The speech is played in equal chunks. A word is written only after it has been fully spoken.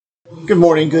Good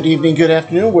morning, good evening, good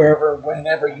afternoon, wherever,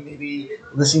 whenever you may be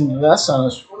listening to us on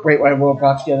this great wide world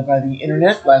brought together by the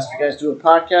internet. Last you guys do a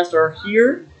podcast are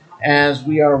here as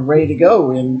we are ready to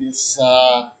go in this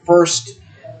first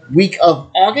week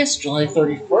of August, July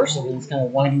 31st. Everything's kind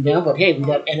of winding down, but hey, we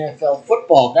got NFL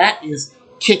football. That is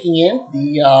kicking in.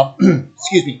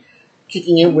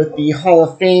 Kicking in with the Hall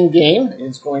of Fame game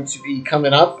is going to be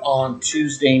coming up on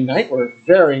Tuesday night. We're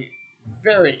very,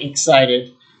 very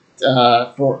excited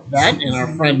for that. And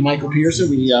our friend Michael Peterson,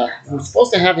 we were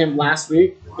supposed to have him last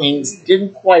week. Things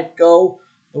didn't quite go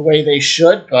the way they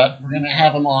should, but we're going to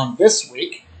have him on this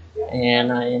week.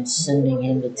 And I am sending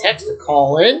him the text to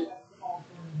call in,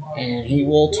 and he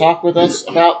will talk with us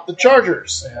about the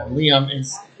Chargers. Liam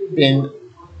has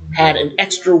had an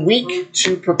extra week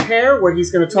to prepare, where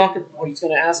he's going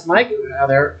to ask Mike how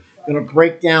they're going to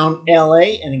break down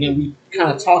LA. And again, we kind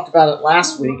of talked about it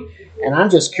last week. And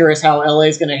I'm just curious how LA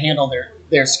is going to handle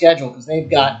their schedule, because they've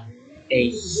got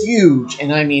a huge,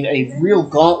 and I mean a real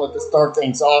gauntlet to start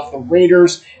things off. The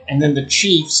Raiders and then the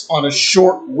Chiefs on a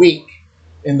short week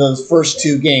in those first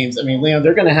two games. I mean, Leon,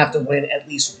 they're going to have to win at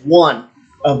least one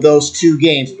of those two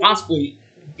games, possibly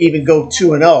even go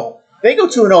 2-0. If they go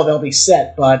 2-0, they'll be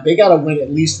set, but they got to win at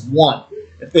least one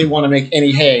if they want to make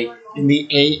any hay in the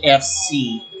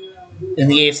AFC. In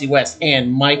the AFC West,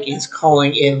 and Mike is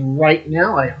calling in right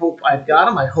now. I hope I've got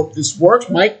him. I hope this works.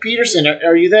 Mike Peterson,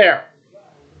 are you there?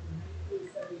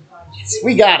 Yes,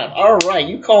 we got him. All right,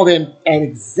 you called in at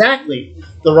exactly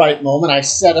the right moment. I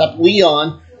set up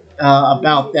Leon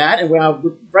about that, and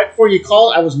right before you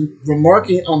called, I was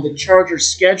remarking on the Chargers'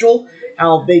 schedule,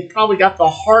 how they probably got the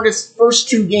hardest first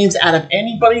two games out of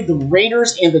anybody, the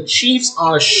Raiders and the Chiefs,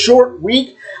 on a short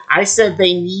week. I said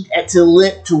they need to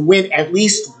win at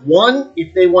least one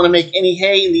if they want to make any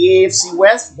hay in the AFC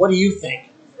West. What do you think?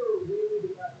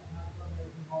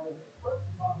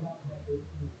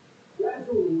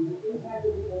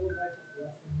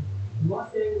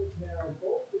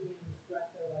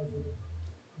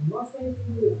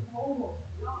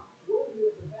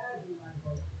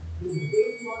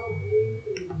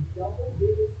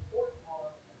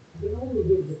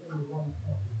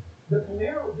 The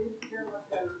Camaro didn't care much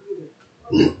better either.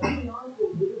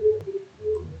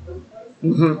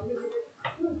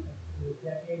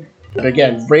 But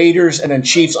again, Raiders and then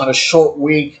Chiefs on a short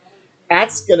week.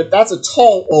 That's a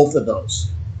tall oath of those.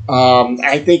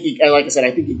 I think, like I said,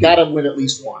 I think you got to win at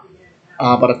least one.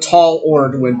 But a tall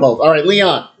order to win both. All right,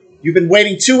 Leon, you've been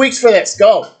waiting 2 weeks for this.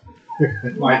 Go.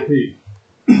 Mike P.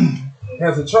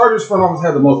 Has the Chargers front office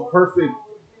had the most perfect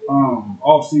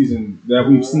offseason that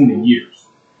we've seen in years?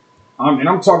 And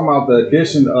I'm talking about the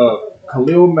addition of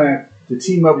Khalil Mack to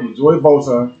team up with Joey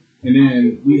Bosa, and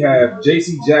then we have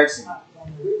J.C. Jackson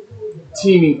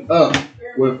teaming up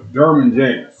with Derwin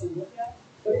James.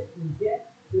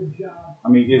 I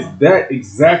mean, is that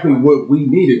exactly what we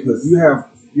needed? Because we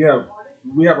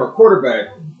have our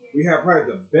quarterback. We have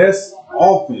probably the best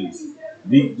offense,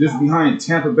 just behind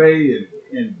Tampa Bay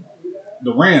and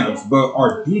the Rams, but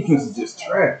our defense is just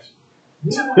trash. I'm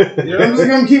just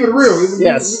gonna keep it real.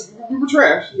 Yes. We were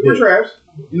trash.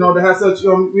 You know, they have such.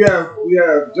 We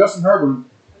have Justin Herbert,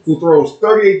 who throws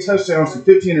 38 touchdowns to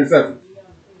 15 interceptions.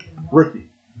 Rookie.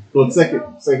 Well, second year.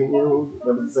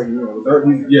 That was the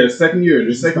second year. Second year.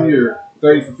 The second year,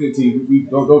 30 for 15.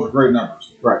 Those are great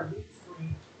numbers. Right.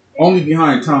 Only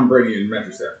behind Tom Brady and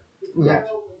Matthew Stafford.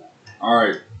 Gotcha. All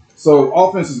right. So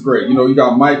offense is great. You know, you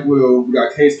got Mike Will, you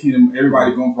got Case Keenum,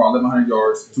 everybody going for 1,100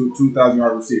 yards, 2,000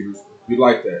 yard receivers. We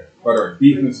like that, but our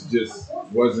defense just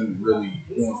wasn't really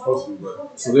doing supposed to be.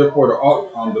 But so therefore,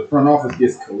 the front office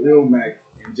gets Khalil Mack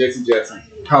and J.C. Jackson.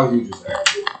 How huge is that?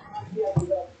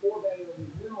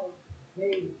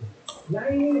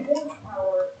 98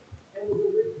 horsepower and was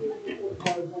originally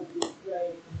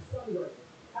Sunbury.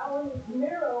 Alan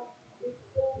Camaro is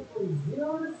sold from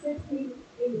 0 to 60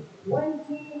 in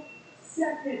 20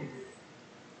 seconds.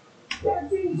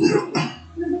 That's insane.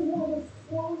 This is one of the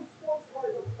slowest sports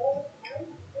cars of all time.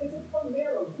 It's a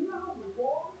Camaro. Do you know how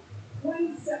long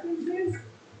 20 seconds is?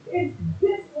 It's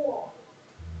this long.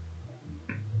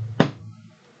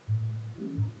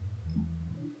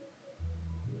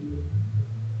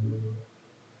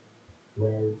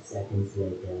 12 seconds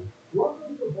later.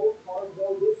 Welcome to both cars,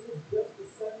 though. This is just the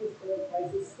second sale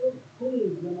price. It's still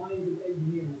clean in the minds of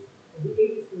engineers. As the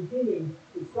 80s continued,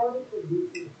 it started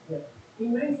producing quick.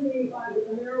 In 1985, the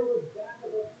Camaro was back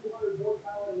above 200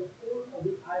 horsepower in the form of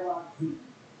the IROC Z.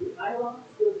 The IROC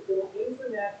stood for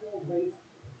International Race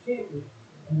Champions,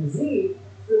 and the Z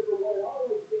stood for what it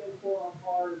always stands for on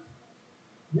cars,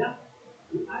 nothing.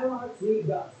 The IROC Z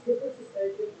got stiffer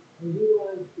suspension and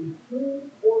utilized a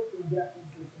 2-port injection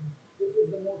system. This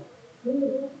the most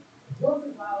tunable,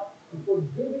 versatile, and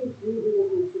forgiving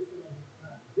three-wheel system of its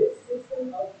time. This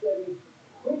system of Chevy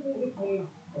quickly became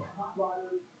the hot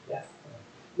rodder's best friend.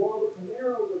 While the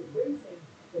Camaro was racing,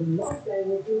 the Mustang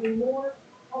was doing more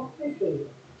officially.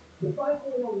 The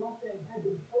 5.0 Mustang had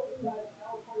been chosen by the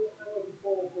California Highway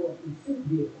Patrol for a pursuit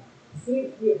vehicle. The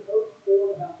CHP approached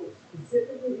Ford about this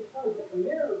specifically because the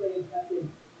Camaro they had tested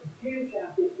a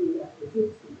camshaft issue at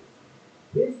pursuit speeds.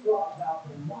 This brought about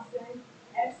the Mustang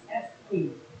SST.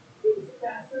 It was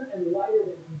faster and lighter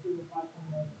than Consumer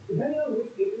 5.0. Depending on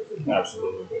which agency.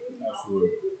 Absolutely.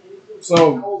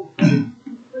 So,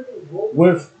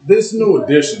 with this new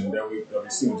addition that we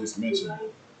seen just mentioned,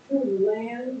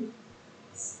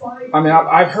 I mean,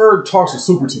 I've heard talks of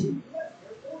Super Team.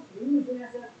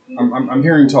 I'm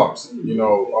hearing talks.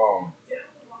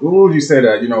 What would you say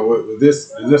that, with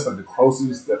this, is this like the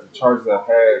closest that the Chargers have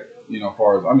had, as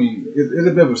far as, I mean, it's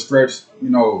a bit of a stretch,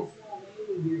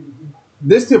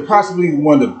 this could possibly be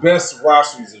one of the best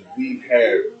rosters that we've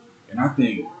had, and I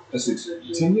think that's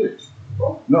 10 years.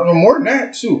 No, more than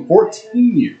that,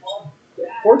 14 years.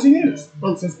 14 years.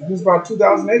 Since about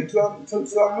 2008,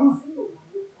 2009.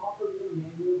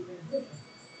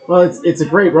 Well, it's a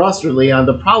great roster, Leon.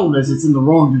 The problem is it's in the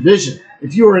wrong division.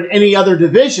 If you were in any other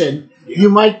division, you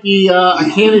might be a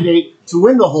candidate to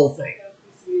win the whole thing.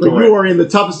 But you are in the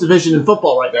toughest division in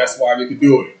football right now. That's why we could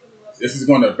do it. This is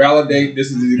going to validate.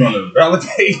 This is either going to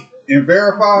validate and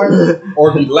verify,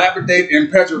 or dilapidate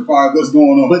and petrify what's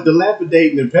going on. But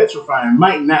dilapidating and petrifying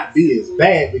might not be as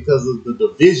bad because of the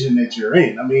division that you're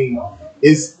in. I mean,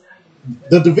 it's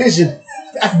the division.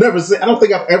 I don't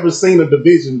think I've ever seen a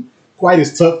division quite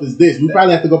as tough as this. We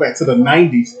probably have to go back to the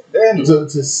 90s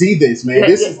to see this, man.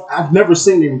 I've never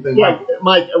seen anything like that.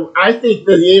 Mike, I think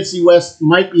that the AFC West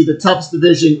might be the toughest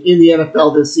division in the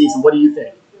NFL this season. What do you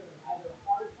think?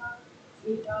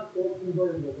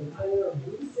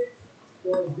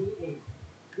 Or a V8.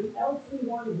 The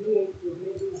LT1 V8 was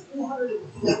making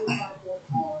 275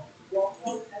 horsepower, while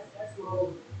some SS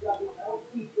models got the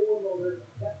LT4 motor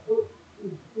that put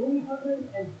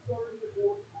 330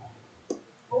 horsepower.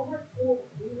 Over Ford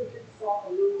dealership saw a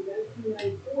new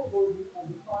 1994 version of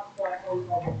the Fox platform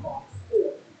called the Fox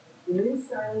 4. The new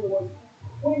styling was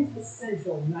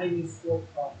quintessential 90s sports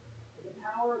car, but the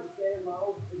power of the standard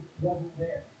model just wasn't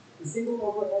there. The single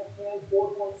overhead cam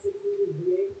 4.6 liter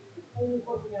V8 was only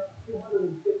pushing out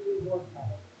 215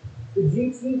 horsepower. The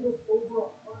GT was over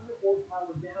 100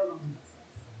 horsepower down on the Mustang.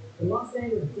 The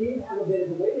Mustang did have a bit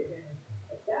of a weight advantage,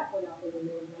 but that went out the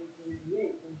window in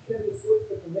 1998 when Chevy switched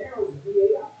the Camaro's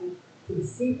V8 option to the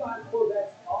C5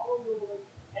 Corvette's all-aluminum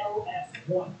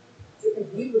LS1. To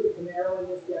compete with the Camaro in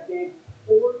this decade,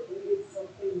 Ford needed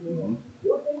something more.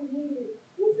 What they needed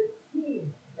was a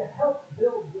team to help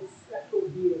build this special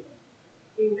vehicle.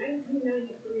 In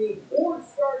 1993, Ford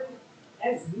started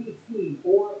SVT,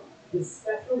 or the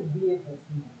Special Vehicle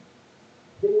Team.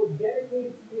 They were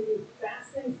dedicated to making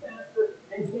fast things faster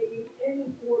and to making any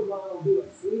Ford model do a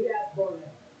sweet-ass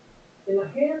burnout. In the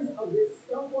hands of this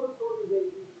Stumpworks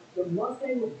organization, the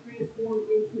Mustang was transformed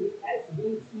into the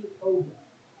SVT Cobra.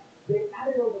 They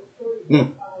added over 30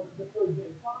 horsepower to the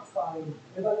third-gen Fox body,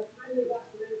 and by the time they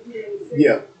got to 1986...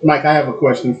 Yeah, Mike, I have a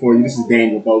question for you. This is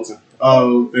Daniel Bolton.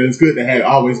 And it's good to have,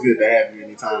 always good to have you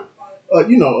anytime.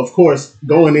 Of course,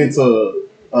 going into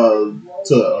a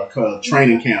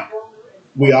training camp,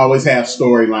 we always have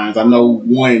storylines. I know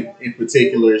one in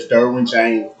particular is Derwin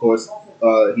James. Of course,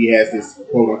 he has this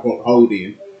quote-unquote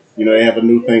hold-in. They have a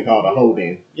new thing called a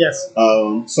hold-in. Yes.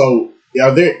 So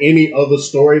are there any other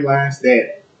storylines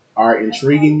that are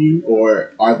intriguing you,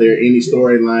 or are there any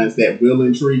storylines that will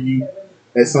intrigue you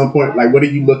at some point? Like, what are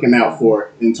you looking out for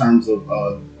in terms of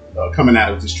coming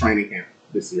out of this training camp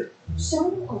this year?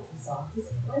 Charmin Ultra Soft is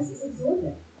twice as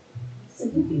absorbent, so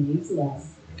you can use less.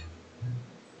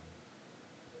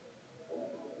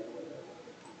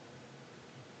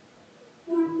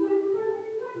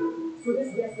 For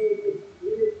this decade, it's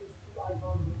clear these two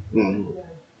icons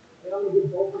they only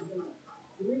give both of them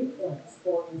 3 points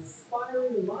for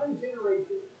inspiring my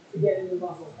generation to get into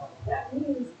muscle car. That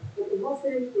means that the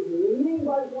Mustang is leading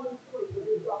by 1 point, but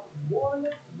they've got one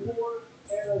more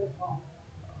air to come.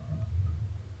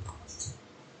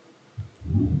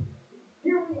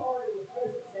 Here we are in the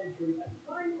present century, a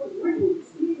time when Wrigley,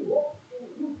 Steve Walsh, and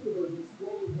YouTubers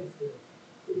explaining history.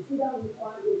 In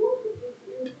 2005, the world was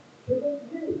introduced to the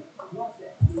new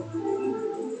Mustang.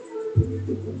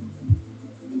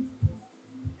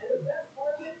 And the best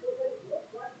part of it was that it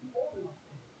looked like the old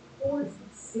Mustang. Ford's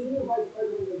senior vice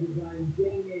president of design,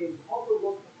 Jane Mays, also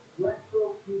looked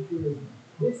retro futurism.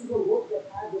 This is a look that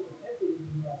had been attempted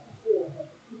in the US before, but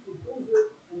the Future Cruiser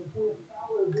and the before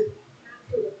Fowler would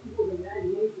capture the people's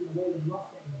imagination the way the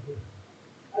Mustang did.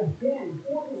 Again,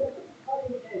 Ford was at the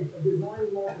cutting edge of design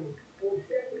marketing. When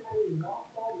Chevy had a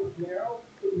mothballed the Camaro,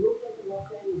 it looked like the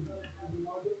Mustang was going to have the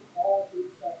market all to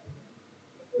itself again.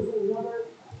 It was another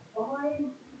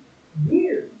 5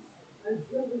 years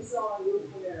until we saw a new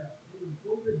Camaro. And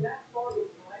when you're that far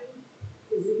behind,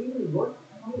 is it even worth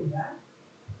coming back?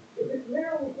 If the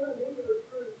Camaro was going to make a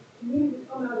return, you needed to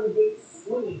come out of the gate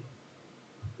swinging.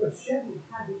 But Chevy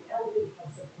had the element of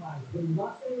surprise. The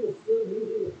Mustang was still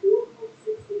using the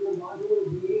 4.6-liter modular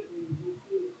V8 in GT,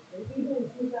 and even in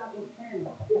 2010, it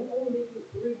was only making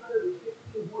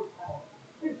 315 horsepower,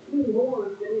 15 more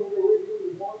than it had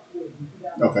originally launched with in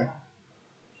 2005. Okay.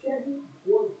 Chevy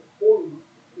was poised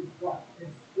to strike,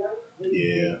 and strike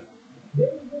Yeah. They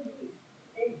released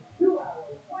a 2-hour,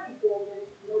 24-minute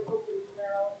commercial for the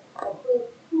Camaro, a full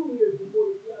 2 years before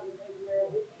the 2010 Camaro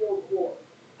hit show floor.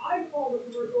 I call the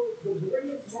commercial the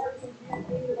greatest marketing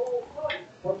campaign of all time,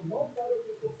 but most other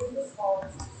people in this car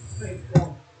think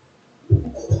so.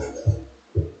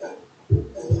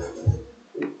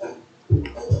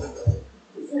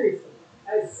 Seriously,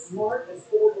 as smart as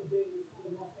Ford has been for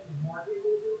the Mustang marketing in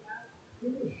the past, you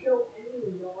can show any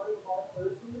non-car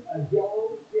person a yellow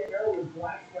Camaro with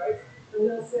black stripes, and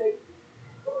they'll say,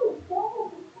 "Oh,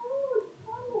 Bumblebee! Oh, it's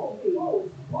Bumblebee! Oh,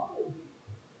 Bumblebee!"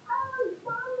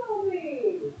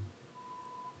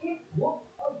 It looked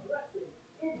aggressive.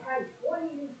 It had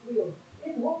 20-inch wheels.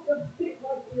 It looked a bit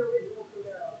like the original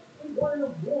Camaro. It won an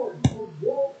award for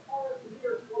World Car of the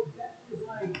Year for Best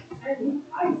Design. And the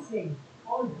icing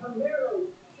on Camaro's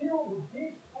chilled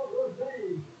dish of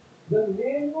revenge, the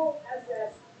manual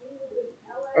SS English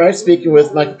LS. All right, speaking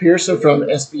with Michael Pearson from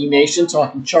SB Nation,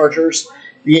 talking Chargers,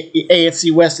 the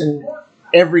AFC West, and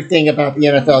everything about the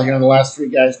NFL here on the Last Three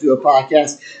Guys Do a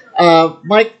Podcast.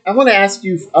 Mike, I want to ask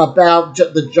you about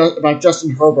about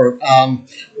Justin Herbert.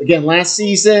 Again, last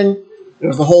season there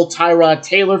was the whole Tyrod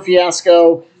Taylor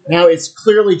fiasco. Now it's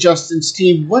clearly Justin's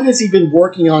team. What has he been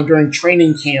working on during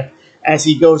training camp as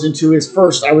he goes into his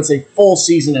first, I would say, full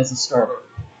season as a starter?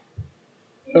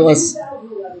 Unless,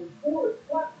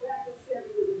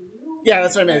 yeah,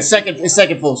 that's what I meant.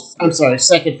 Second full. I'm sorry,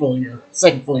 second full year.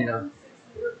 Second full year.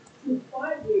 To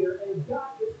 5-liter and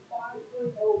got his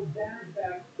 5.0 badge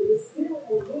back. It was still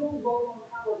a little low on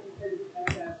power compared to the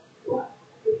SF, but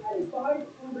it had a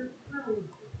 500-pound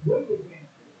weight advantage.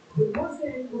 The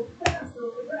Mustang was faster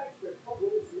on the drag strip, but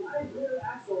with its wide rear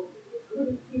axle, it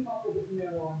couldn't keep up with the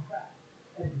Camaro on track.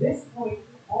 At this point,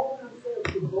 all-around sales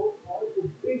for both cars were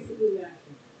basically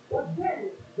matching. But then,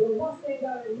 the Mustang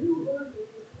got a new version in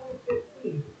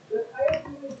 2015. The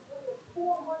Coyote was a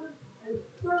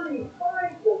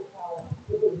 435 horsepower,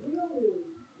 but the real news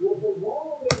was the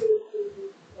long-awaited inclusion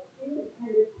of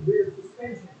independent rear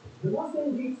suspension. The Mustang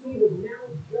GT was now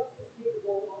just as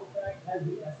capable on track as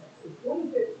the SS. The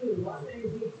 2015 Mustang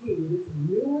GT, with its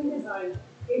newly designed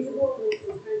integral link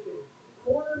suspension,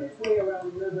 cornered its way around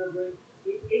the rear ring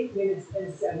in 8 minutes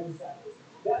and 7 seconds.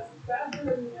 That's faster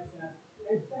than the SS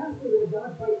and faster than the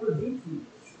Dodge Viper GT.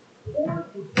 Ford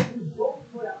and Chevy both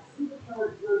put out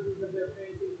supercharged versions of their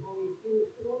fancy ponies in the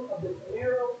form of the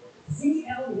Camaro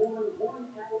ZL1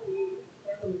 1LE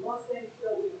and the Mustang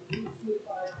Shelby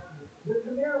GT500. The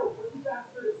Camaro was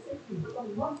faster to 60, but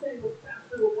the Mustang was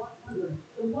faster to 100.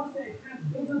 The Mustang had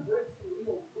bigger brakes and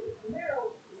wheels, but the Camaro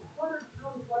is 100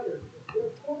 pounds lighter. Their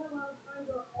quarter-mile times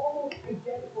are almost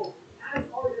identical, as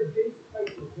are their base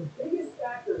prices. The biggest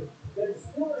factor that is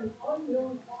still an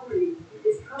unknown quantity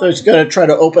is how So he's going to try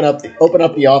to open up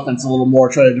the offense a little more,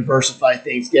 try to diversify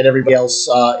things, get everybody else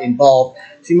involved.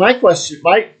 See, my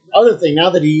other thing, now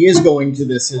that he is going to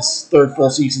his third full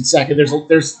season, second,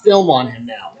 there's film on him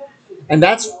now, and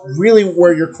that's really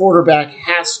where your quarterback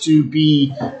has to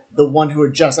be the one who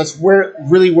adjusts. That's where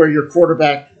your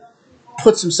quarterback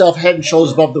puts himself head and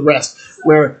shoulders above the rest.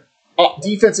 Where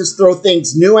defenses throw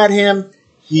things new at him,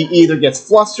 he either gets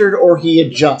flustered or he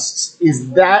adjusts.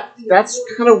 That's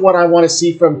kind of what I want to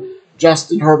see from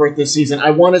Justin Herbert this season.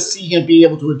 I want to see him be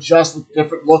able to adjust with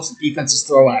different looks that defenses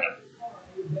throw at him.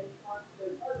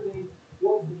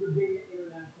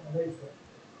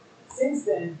 Since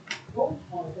then, both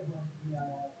cars have run to the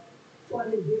IR, but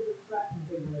in different track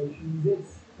configurations.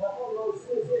 It's almost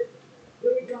as if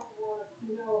they don't want to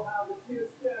know how the two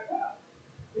stack up.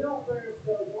 In all fairness,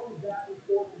 though, going back and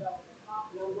forth about the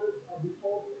top numbers of the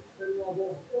ultimate trim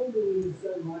level only means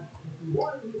so much. If you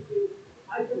wanted me to,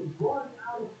 I could run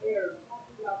out of air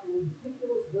talking about the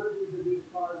ridiculous versions of these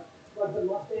cars, like the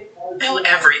Mustang RT. Know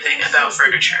everything about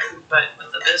furniture, but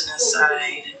with the business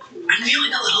side, I'm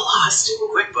feeling a little lost.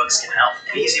 QuickBooks can help.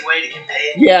 An easy way to get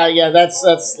paid. Yeah,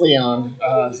 that's Leon.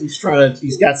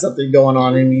 He's got something going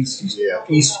on, and he's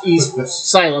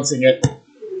silencing it.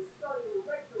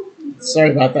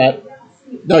 Sorry about that.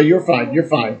 No, you're fine. You're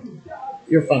fine.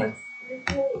 You're fine.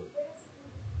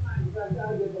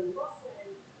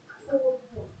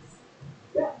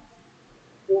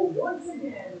 Well, once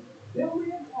again,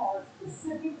 Billy and Hart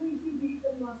specifically to beat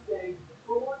the Mustangs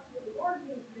for launching the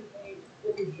marketing campaign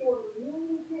that would show a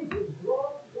million kids with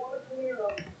drugs, water, Camaro,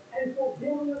 and for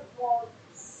Billy and Hart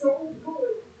so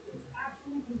good, it's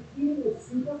actually competing with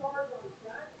supercars on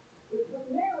track. The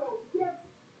Camaro gets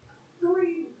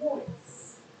 3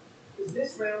 points. As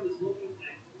this round is looking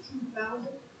at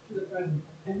 2000 to the present,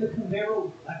 and the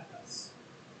Camaro left us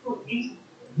for 8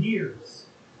 years.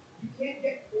 You can't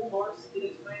get full marks in a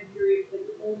time period that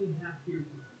you only have period,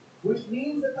 which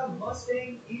means that the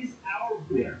Mustang is our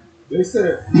winner. They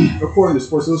said, according to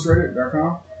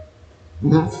SportsIllustrated.com,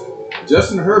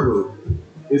 Justin Herbert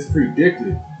is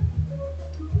predicted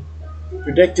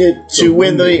to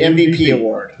win the MVP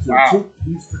award. Wow.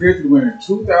 He's predicted to win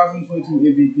 2022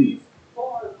 MVP.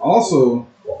 Also,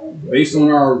 based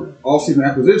on our offseason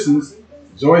acquisitions,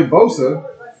 Joey Bosa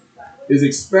is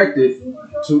expected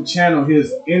to channel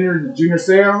his inner Junior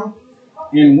Seau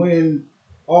and win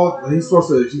all. He's supposed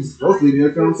to lead the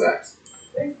NFL in sacks,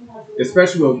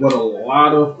 especially with what a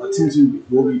lot of attention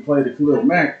will be played to Khalil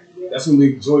Mack. That's going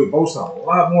to give Joey Bosa a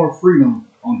lot more freedom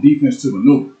on defense to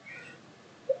maneuver.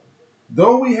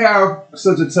 Though we have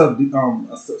such a tough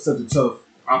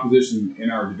opposition in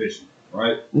our division,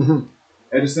 right? Mm-hmm.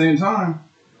 At the same time,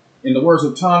 in the words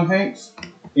of Tom Hanks,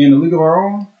 in the league of our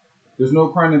own, there's no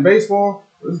crying in baseball.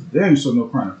 There's damn sure no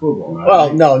crying in football.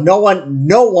 Right? Well, no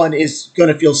one is going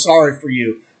to feel sorry for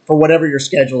you for whatever your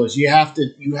schedule is. You have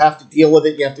to deal with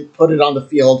it. You have to put it on the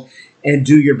field and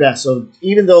do your best. So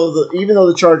even though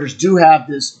the Chargers do have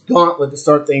this gauntlet to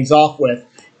start things off with,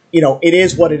 it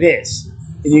is what it is,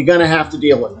 and you're going to have to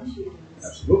deal with it.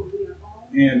 Absolutely.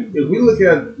 And if we look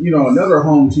at another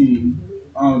home team,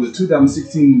 the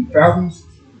 2016 Falcons,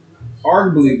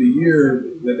 arguably the year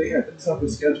that they had the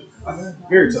toughest schedule.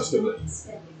 Very tough schedule.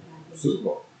 Super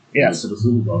Bowl. Yes. To the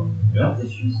Super Bowl. Yeah.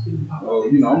 Well,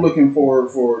 I'm looking for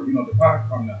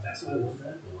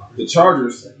the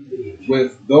Chargers.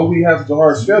 Though we have the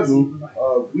hard schedule,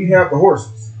 we have the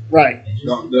horses. Right.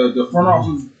 The front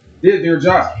office did their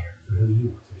job.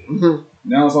 Mm-hmm.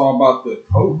 Now it's all about the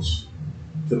coach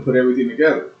to put everything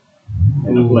together.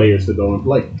 And the players to go and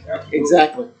play.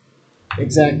 Absolutely.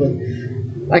 Exactly.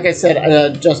 Like I said,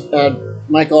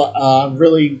 Michael,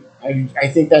 really, I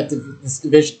think that this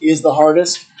division is the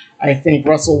hardest. I think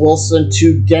Russell Wilson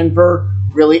to Denver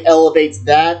really elevates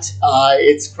that.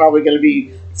 It's probably going to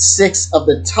be 6 of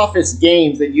the toughest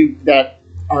games that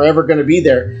are ever going to be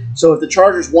there. So if the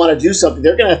Chargers want to do something,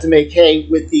 they're going to have to make hay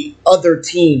with the other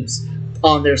teams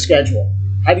on their schedule.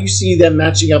 How do you see them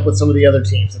matching up with some of the other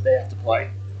teams that they have to play?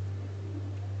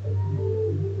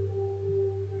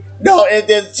 No,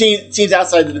 the teams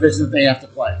outside the division that they have to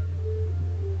play.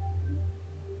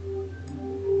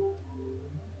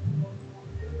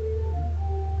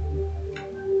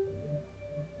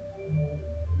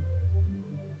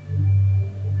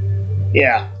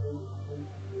 Yeah.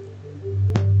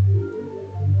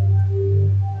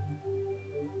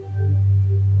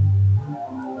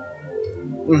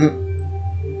 Mm-hmm.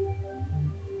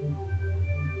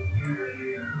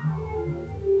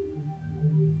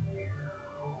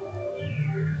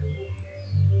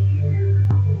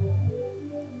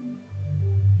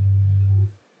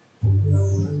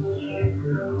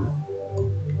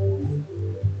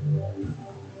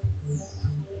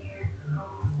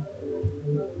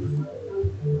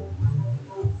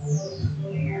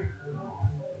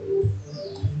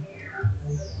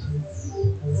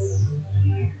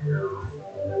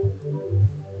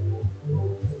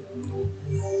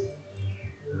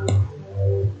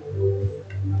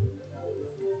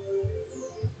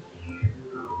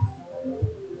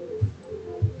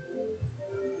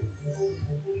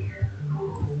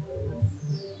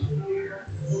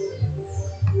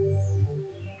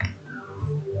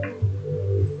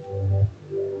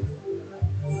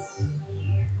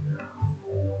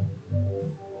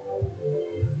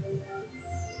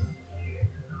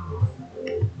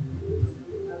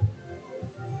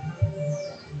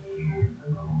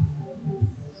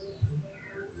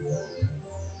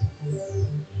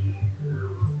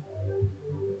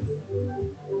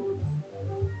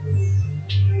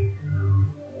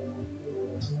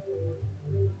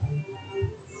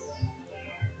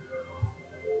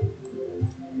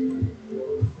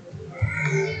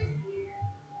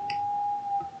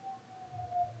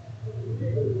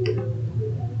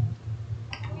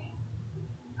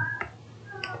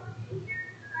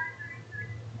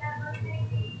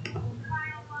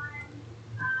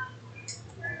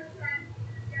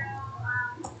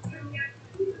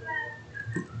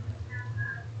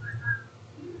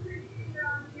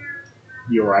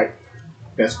 You're right.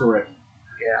 That's correct.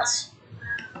 Yes.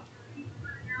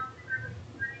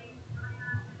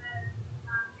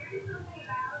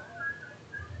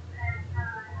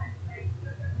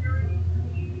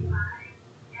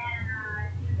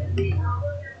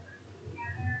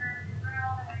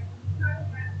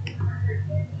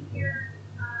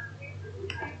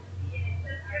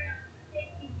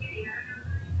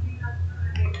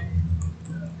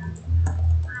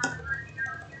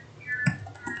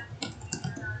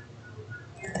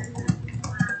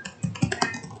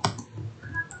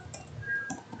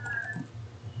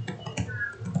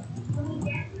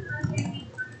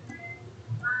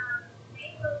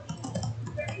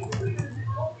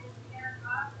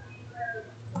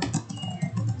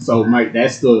 So, Mike,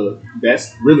 that's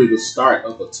really the start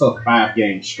of a tough 5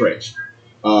 game stretch.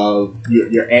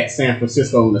 You're at San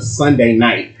Francisco on a Sunday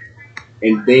night,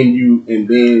 and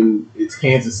then it's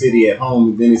Kansas City at home,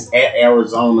 and then it's at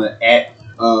Arizona, at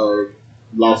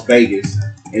Las Vegas,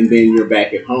 and then you're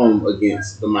back at home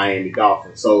against the Miami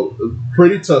Dolphins. So, a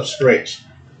pretty tough stretch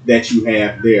that you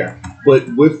have there.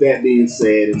 But with that being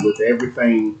said, and with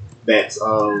everything that's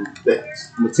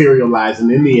materializing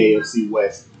in the AFC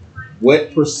West,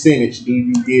 what percentage do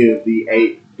you give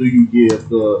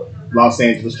the Los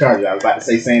Angeles Chargers? I was about to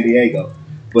say San Diego,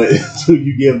 but do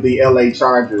you give the LA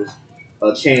Chargers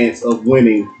a chance of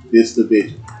winning this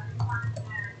division?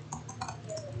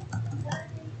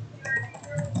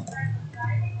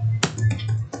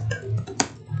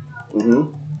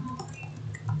 hmm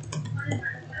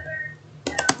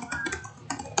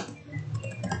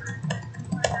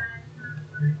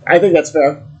I think that's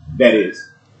fair. That is.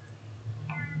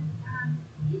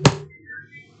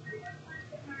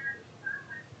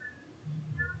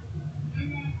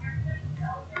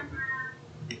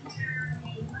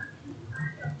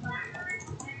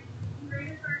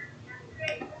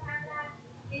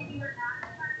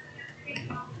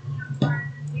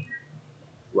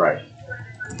 Right.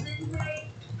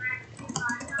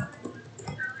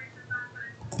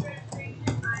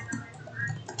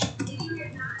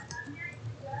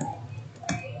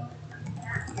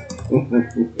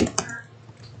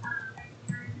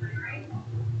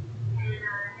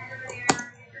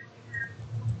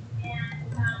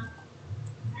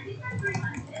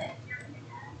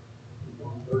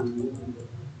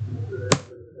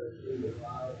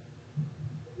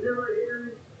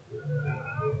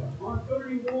 On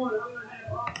 31, I'm going to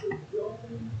have Austin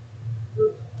Jones.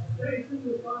 The Station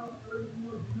the final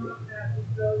 31 do not match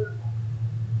each other.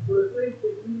 But I think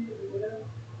they immediately win.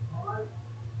 All right.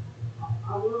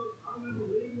 I'm going to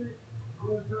believe it. I'm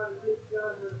going to try to take you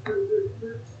guys that are pretty good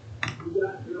fit. You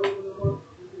guys can open them up.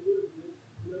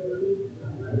 You know what I mean?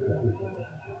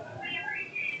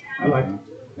 I like it.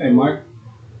 Hey, Mike.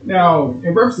 Now,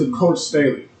 in reference to Coach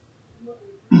Staley,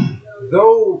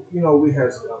 though we had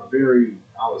a very,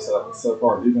 I would say,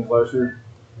 subpar defense last year,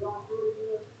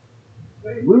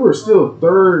 we were still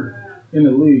third in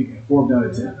the league in fourth down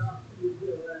attempts.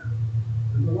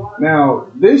 Now,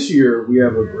 this year we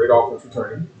have a great offense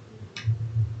returning,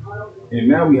 and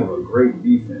now we have a great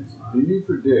defense. Do you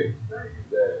predict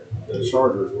that the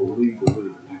Chargers will lead the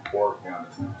league in fourth down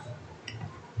attempts?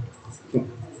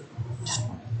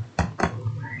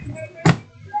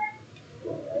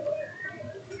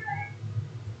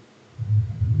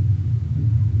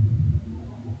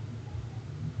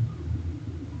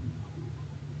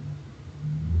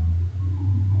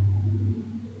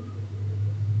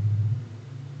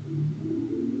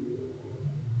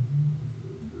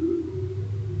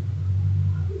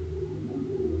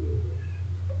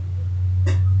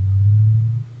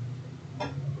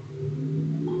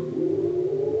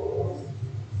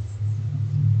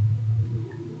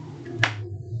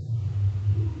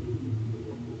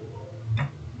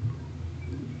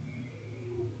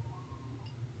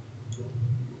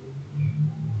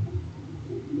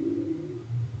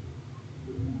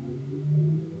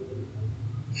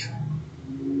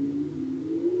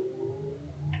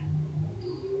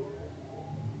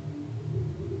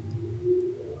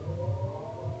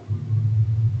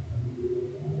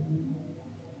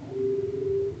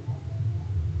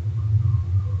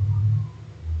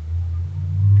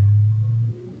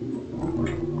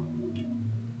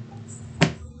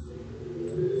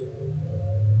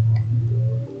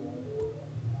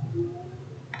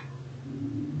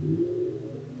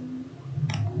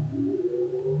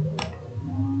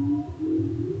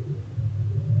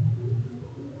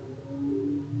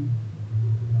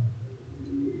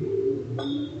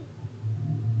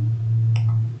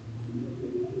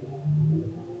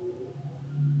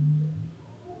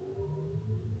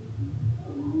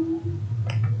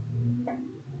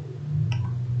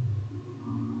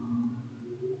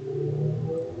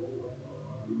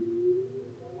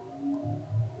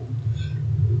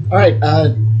 All right.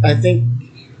 I think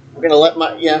we're gonna let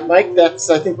Mike.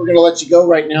 I think we're gonna let you go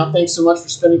right now. Thanks so much for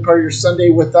spending part of your Sunday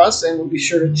with us, and we'll be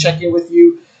sure to check in with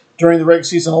you during the regular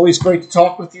season. Always great to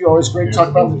talk with you. Always great to talk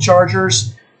about the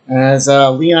Chargers. As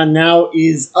Leon now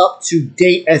is up to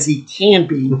date as he can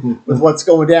be with what's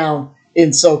going down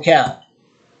in SoCal,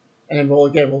 and we'll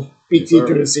speak to you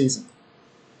through the season.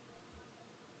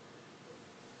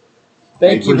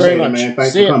 Thank you very much. Man.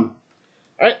 Thanks See for ya. coming.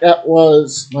 All right, that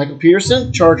was Michael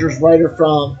Pearson, Chargers writer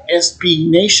from SB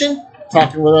Nation,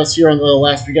 talking with us here on the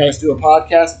Last We Guys Do a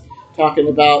Podcast, talking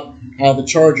about how the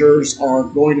Chargers are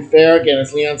going to fare. Again,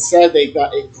 as Leon said, they've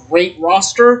got a great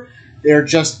roster. They're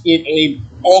just in an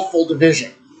awful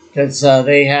division because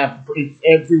they have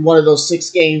every one of those 6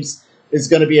 games is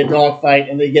going to be a dogfight,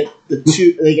 and they get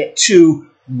two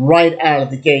right out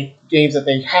of the gate, games that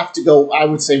they have to go, I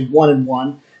would say,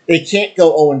 1-1. They can't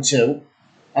go 0-2.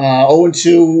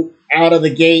 0-2 out of the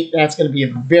gate, that's going to be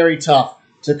very tough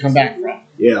to come back from.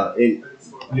 Yeah, and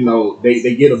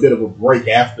they get a bit of a break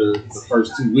after the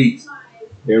first 2 weeks.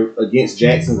 They're against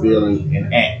Jacksonville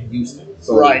and at Houston.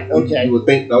 So right, okay. You would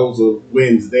think those are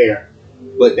wins there.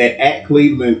 But that at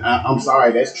Cleveland, I'm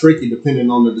sorry, that's tricky depending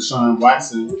on the Deshaun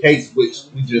Watson case, which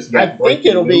we just got. I think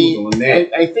it'll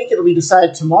be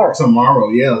decided tomorrow. Tomorrow,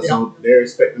 yeah. So they're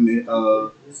expecting it.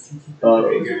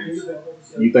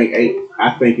 You think 8?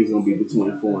 I think it's gonna be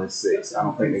between 4 and 6. I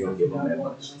don't think they're gonna give them that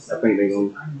much. I think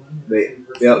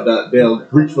they'll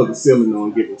reach for the ceiling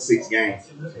and give them 6 games.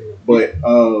 But he's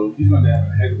gonna have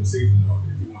a heck of a season though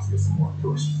if he wants to get some more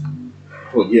push.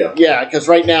 Well, yeah. Yeah, because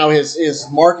right now his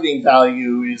marketing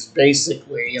value is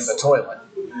basically in the toilet.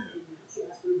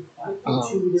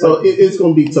 So it's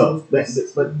going to be tough.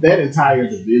 But that entire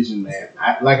division, man,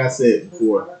 like I said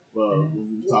before,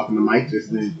 when we were talking to Mike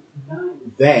just then,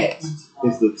 that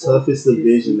is the toughest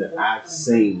division that I've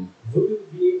seen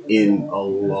in a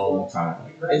long time.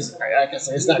 It's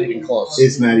not even close.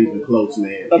 It's not even close,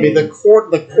 man. I mean, the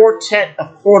quartet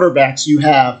of quarterbacks you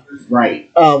have, right,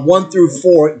 1 through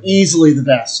 4, easily the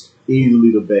best.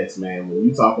 Easily the best, man. When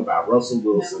you talk about Russell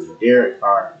Wilson, Derek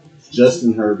Carr,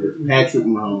 Justin Herbert, Patrick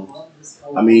Mahomes,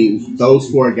 I mean, those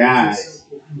 4 guys,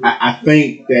 I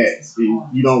think that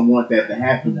you don't want that to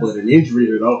happen, but an injury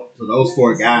to those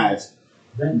 4 guys,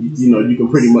 you can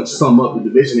pretty much sum up the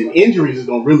division. And injuries is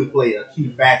going to really play a key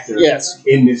factor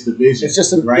in this division. It's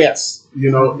just right? Yes.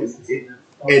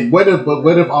 And what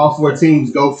if all 4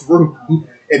 teams go through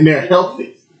and they're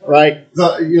healthy? Right.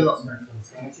 So, I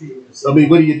mean,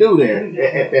 what do you do there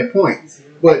at that point?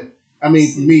 But I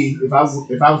mean, for me, if I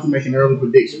was to make an early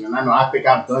prediction, and I think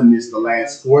I've done this the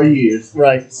last 4 years,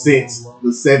 right, since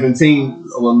the 17,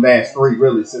 well, last 3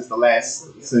 really, since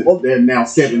there are now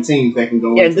 17 teams that can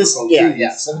go into the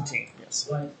postseason. 17, yes.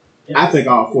 I think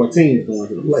all 4 teams going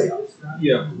to the playoffs.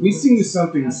 Yeah, we've seen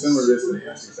something similar to this in the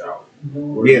NFC South.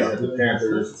 Yeah, the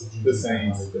Panthers, the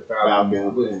Saints, the Falcons,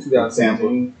 Falcons,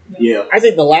 2017. Yeah, I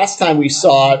think the last time we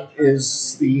saw it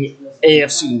is the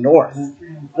AFC North.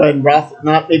 When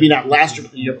maybe not last year,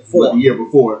 but the year before. But the year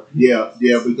before, yeah,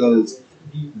 because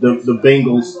the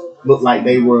Bengals looked like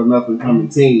they were an up and coming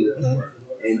team,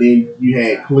 and then you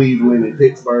had Cleveland and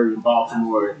Pittsburgh and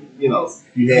Baltimore. You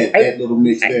had that little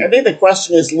mix there. I think the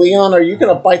question is, Leon, are you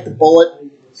going to bite the bullet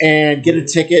and get a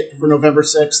ticket for November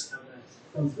 6th?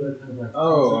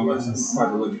 Oh, I'm about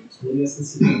to look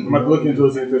into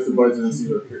it, see if it's the budget and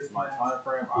see if it's my time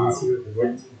frame.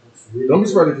 Don't be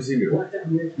surprised if you see me.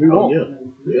 We won't.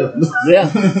 Yeah.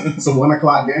 It's a 1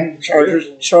 o'clock game.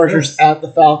 Chargers at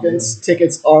the Falcons.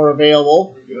 Tickets are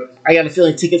available. I got a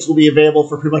feeling tickets will be available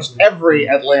for pretty much every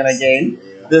Atlanta game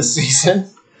this season.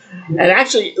 And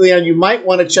actually, Leon, you might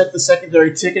want to check the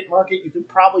secondary ticket market. You can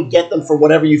probably get them for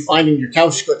whatever you find in your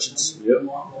couch cushions. Yep.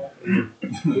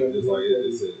 It's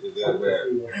that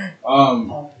bad. I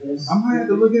might have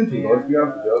to look into it. To be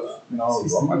honest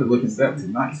with you, I might have to look into that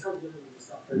tonight.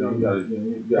 You gotta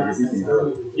get these things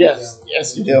early.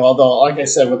 Yes, you do. Although, like I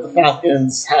said, with the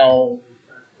Falcons, how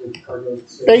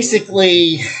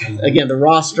basically, again, the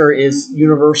roster is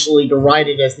universally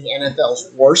derided as the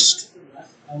NFL's worst.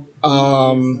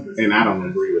 And I don't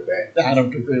agree with that. I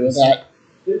don't agree with that.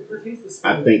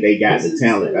 I think they got the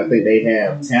talent. I think they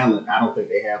have talent. I don't think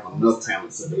they have enough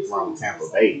talent to dethrone Tampa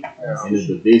Bay in the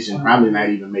division. Probably not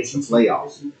even make the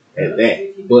playoffs at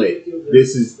that. But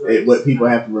this is what people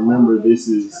have to remember. This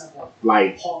is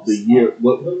like the year.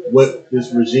 What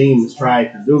this regime has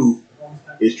tried to do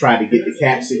is try to get the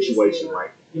cap situation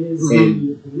right.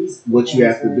 And what you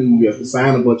have to do, you have to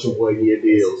sign a bunch of 1-year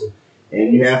deals,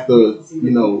 and you have to,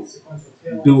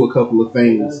 do a couple of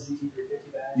things.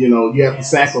 You have to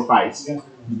sacrifice the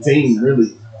team,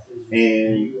 really.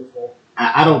 And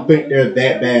I don't think they're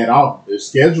that bad off. Their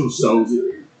schedule shows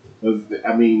it.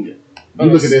 I mean, you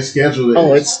look at their schedule.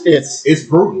 It's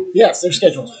brutal. Yes, their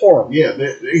schedule's horrible. Yeah,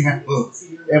 they have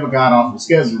a god awful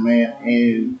schedule, man.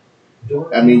 And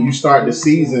I mean, you start the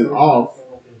season off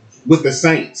with the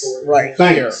Saints, Right.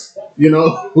 Thanks, you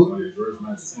know,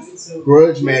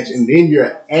 grudge match, and then you're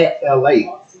at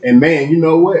LA. And man, you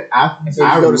know what? I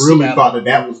really thought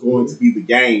that was going to be the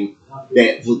game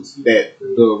that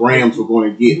the Rams were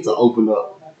going to get to open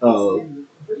up the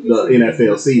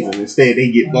NFL season. Instead,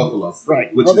 they get Buffalo.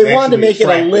 Right. Which well, they wanted to actually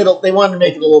make it a little. They wanted to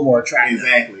make it a little more attractive.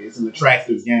 Exactly. It's an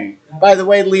attractive game. By the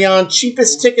way, Leon,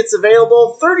 cheapest tickets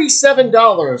available: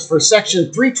 $37 for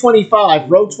section 325,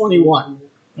 row 21,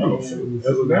 Oh, shit.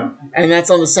 That's what down? and that's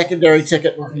on the secondary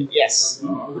ticket market. Yes.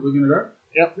 Looking at that?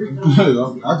 Yep.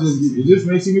 It just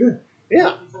makes me there.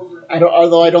 Yeah.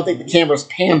 Although I don't think the cameras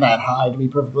pan that high, to be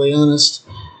perfectly honest.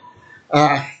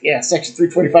 Yeah, section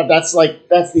 325.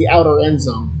 That's the outer end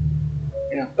zone.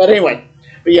 Yeah. But anyway,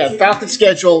 Falcons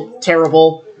schedule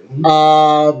terrible.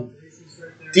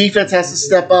 Defense has to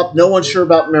step up. No one's sure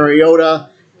about Mariota,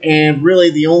 and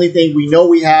really the only thing we know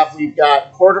we've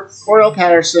got Cordell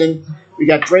Patterson, we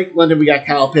got Drake London, we got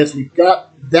Kyle Pitts. We've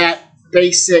got that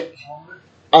basic.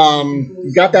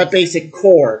 We've got that basic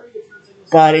core.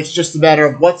 But it's just a matter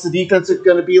of what's the defense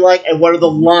going to be like and what are the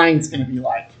lines going to be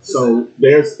like. So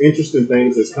there's interesting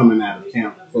things that's coming out of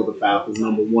camp for the Falcons.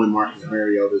 Number one, Marcus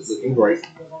Mariota is looking great.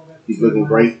 He's looking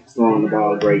great, throwing the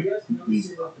ball great. He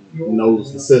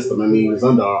knows the system. I mean, he's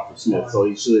under Arthur Smith, so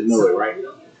he should know it, right?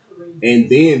 And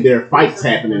then there are fights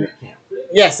happening at camp.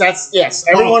 Yes.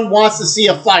 Everyone wants to see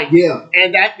a fight. Yeah.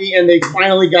 And they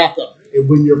finally got them. And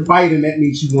when you're fighting, that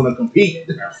means you want to compete.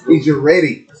 Means you're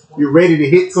ready. You're ready to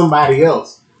hit somebody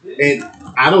else. And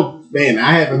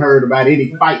I haven't heard about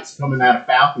any fights coming out of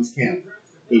Falcons camp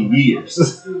in years.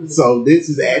 So this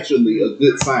is actually a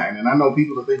good sign. And I know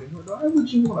people are thinking, why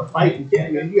would you want to fight in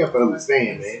camp? Man, you have to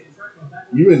understand, man.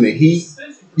 You're in the heat.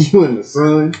 You in the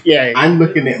sun. Yeah. I'm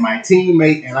looking at my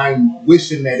teammate, and I'm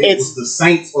wishing that it was the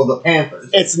Saints or the Panthers.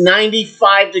 It's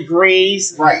 95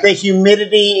 degrees. Right. The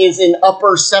humidity is in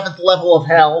upper 7th level of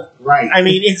hell. Right. I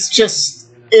mean,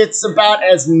 it's about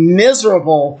as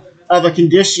miserable of a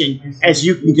condition as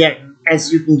you can get.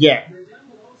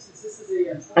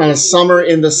 On a summer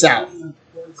in the South.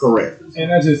 Correct.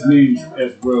 And that just means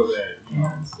as well that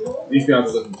these guys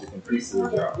are looking to compete for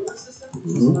a job.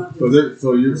 Mm-hmm. So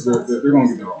they're going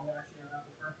to get it all,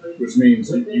 which means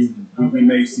we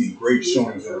may see great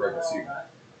showings in the regular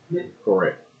season.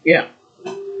 Correct. Yeah.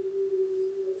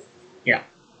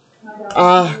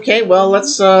 Okay, well,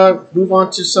 let's move on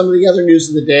to some of the other news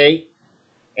of the day.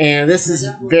 And this is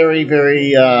very,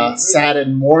 very sad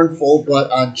and mournful, but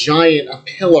a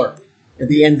pillar in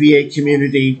the NBA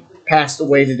community passed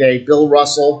away today. Bill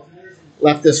Russell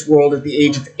left this world at the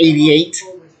age of 88.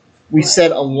 We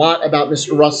said a lot about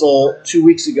Mr. Russell 2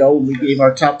 weeks ago when we gave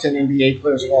our top 10 NBA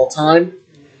players of all time.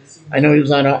 I know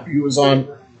he was on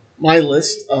my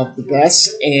list of the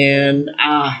best, and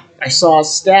I saw a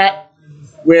stat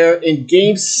where in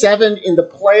Game 7 in the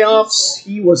playoffs,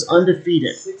 he was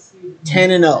undefeated,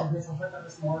 10-0.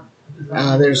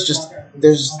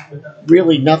 There's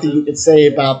really nothing you can say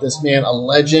about this man, a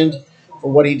legend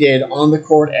for what he did on the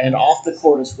court and off the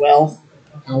court as well,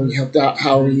 how he helped out,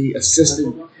 how he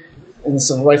assisted in the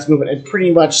civil rights movement, and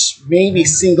pretty much maybe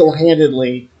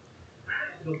single-handedly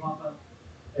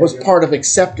was part of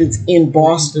acceptance in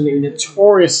Boston, a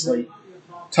notoriously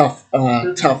tough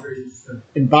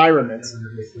environment.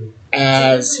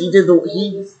 As he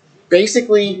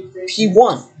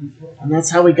won, and that's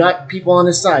how he got people on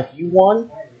his side. He won.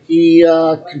 He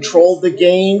controlled the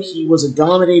game. He was a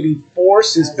dominating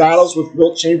force. His battles with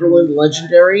Wilt Chamberlain,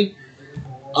 legendary,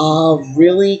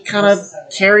 really kind of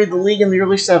carried the league in the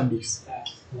early 70s.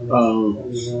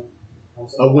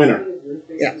 A winner.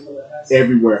 Yeah.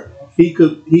 Everywhere. He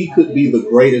could be the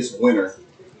greatest winner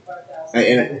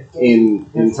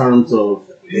in terms of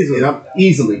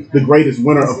easily the greatest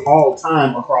winner of all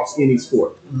time across any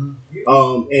sport.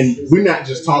 Mm-hmm. And we're not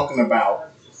just talking about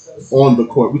on the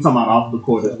court. We're talking about off the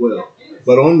court as well.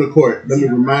 But on the court, let me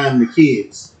remind the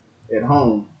kids at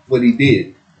home what he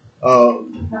did.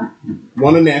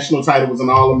 Won a national title, was an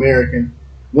All-American,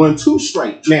 won 2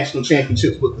 straight national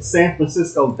championships with the San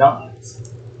Francisco Dons.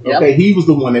 Okay, yep. He was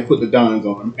the one that put the Dons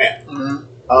on the map.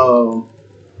 Mm-hmm.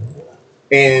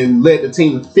 And led the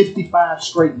team to 55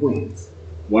 straight wins.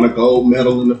 Won a gold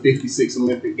medal in the 56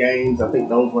 Olympic Games. I think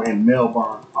those were in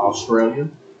Melbourne, Australia.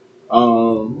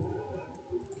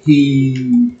 He,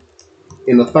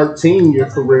 in a 13-year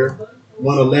career,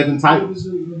 won 11 titles.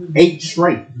 8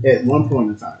 straight at one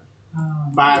point in time.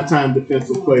 5-time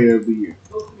defensive player of the year.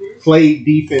 Played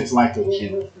defense like a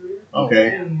G.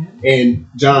 Okay. And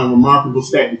John, remarkable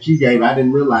stat that you gave, I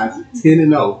didn't realize it.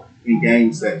 10-0 in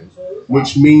Game 7,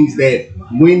 which means that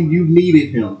when you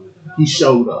needed him, he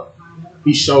showed up.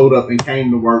 He showed up and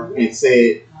came to work and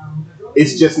said,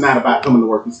 "It's just not about coming to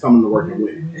work. It's coming to work and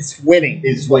winning. It's winning.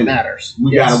 It's what winning. matters.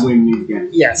 We gotta win these games."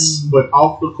 Yes. But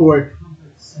off the court,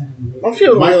 I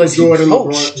feel Michael Jordan,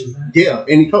 coached.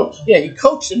 LeBron, and he coached. Yeah, he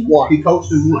coached and won. He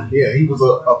coached and won. Yeah, he was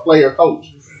a player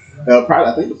coach.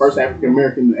 Probably, I think, the first African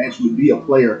American to actually be a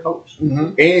player coach.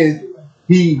 Mm-hmm. And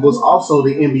he was also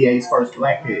the NBA's first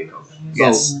black head coach. So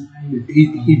Yes.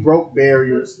 he broke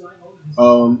barriers.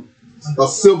 A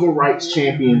civil rights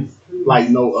champion like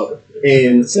no other.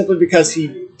 And Simply because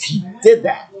he did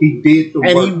that. he did the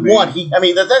And work. he man.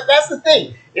 won. That's the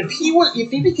thing. If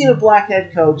he became a black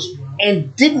head coach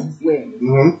and didn't win,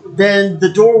 Mhm. then the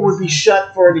door would be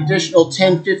shut for an additional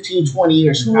 10, 15, 20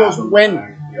 years. Who knows when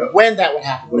that would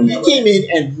happen. But he came in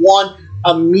and won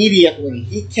immediately.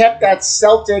 He kept that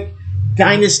Celtic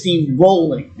dynasty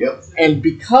rolling. Yep. And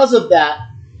because of that,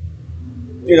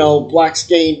 blacks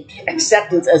gained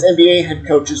acceptance as NBA head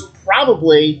coaches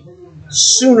probably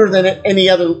sooner than any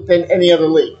other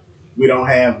league. We don't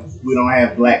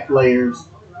have black players.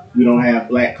 We don't have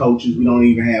black coaches. We don't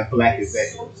even have black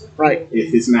executives. Right.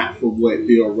 If it's not for what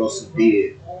Bill Russell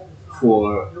did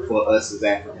for us as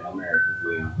African Americans.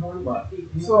 Right.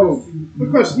 So the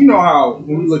question, you know how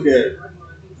when we look at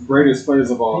greatest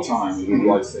players of all time, we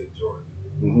like to say Jordan.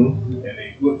 Mm-hmm.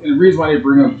 And the reason why they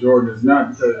bring up Jordan is not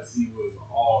because he was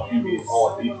all NBA,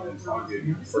 all defense, all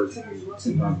NBA first team 2 times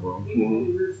in a row,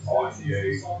 Mm-hmm. all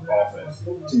NBA offense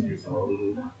 2 years in a row.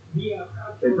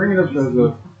 Mm-hmm. They bring it up because of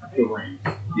the rings.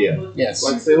 Yeah. Yes.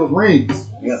 Like say those rings.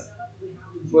 Yeah.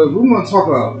 But if we want to talk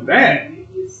about that,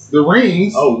 the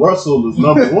rings. Oh, Russell is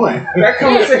number one. That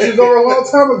conversation's over a long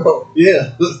time ago.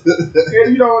 Yeah.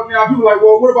 And now people are like,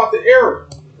 well, what about the era?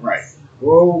 Right.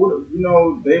 Well,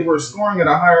 they were scoring at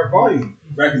a higher volume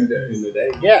back in the day. In the day.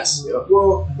 Yes. Yep.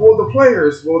 Well, the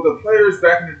players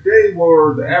back in the day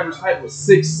were the average height was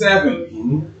 6'7".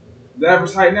 Mm-hmm. The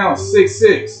average height now is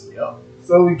 6'6". Yep.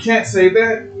 So we can't say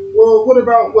that. Well, what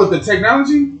about the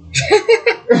technology?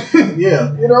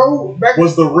 Yeah. Back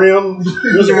Was the rim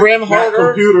rim not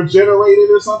harder? computer generated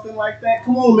or something like that?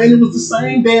 Come on, man! It was the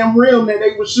same damn rim that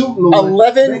they were shooting on.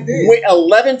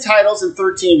 11 titles in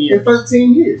 13 in years.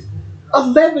 13 years.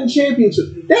 11 championships.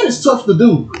 That is tough to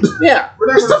do. Yeah.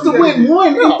 It's tough to win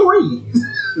 1 and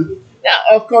 3. Yeah,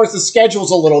 of course, the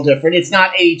schedule's a little different. It's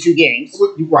not 82 games.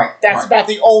 Right. That's right. about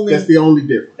the only. That's the only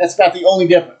difference. That's about the only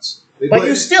difference. But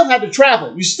you still had to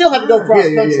travel. You still had to go cross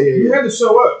country. You had to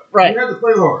show up. Right. You had to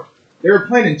play hard. They were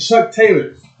playing in Chuck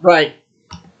Taylors. Right.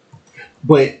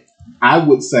 But I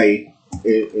would say,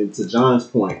 and to John's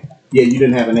point, yeah, you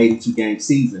didn't have an 82-game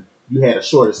season. You had a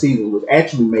shorter season, which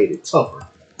actually made it tougher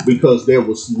because there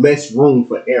was less room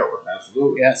for error.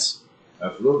 Absolutely. Yes.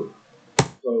 Absolutely.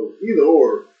 So either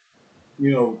or,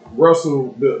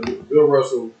 Russell, Bill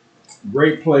Russell,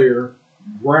 great player,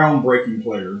 groundbreaking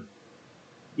player,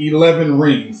 11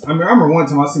 rings. I remember one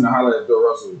time I seen a highlight of Bill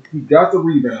Russell. He got the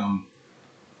rebound,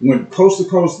 went coast to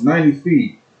coast 90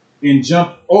 feet, and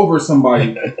jumped over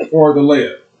somebody for the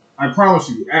layup. I promise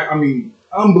you.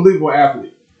 Unbelievable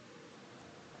athlete.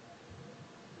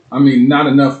 Not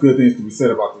enough good things to be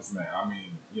said about this man.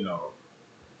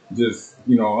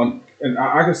 And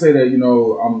I can say that,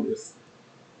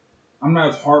 I'm not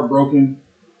as heartbroken,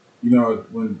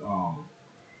 when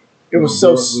It was Bill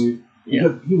so. Russell,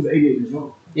 Yeah. he was 88 years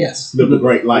old. Yes. Lived a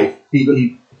great life. He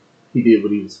did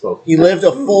what he was supposed to. He lived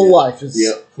a full life.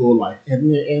 Yep, full life.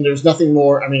 And there's nothing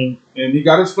more. And he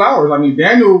got his flowers.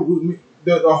 Daniel,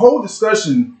 the whole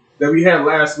discussion that we had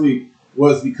last week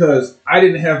was because I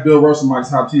didn't have Bill Russell in my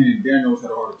top 10 and Daniel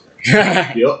had a heart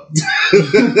attack. Yep.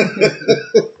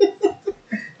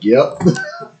 Yep.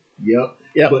 Yep.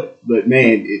 Yeah. But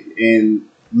man, and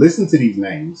listen to these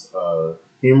names: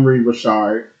 Henry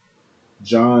Richard,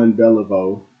 John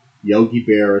Beliveau, Yogi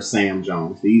Berra, Sam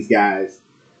Jones. These guys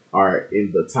are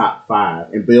in the top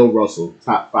 5, and Bill Russell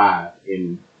top 5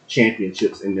 in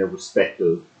championships in their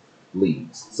respective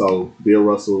leagues. So Bill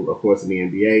Russell, of course, in the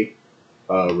NBA,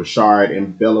 Richard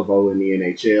and Beliveau in the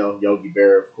NHL, Yogi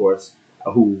Berra, of course,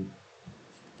 who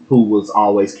was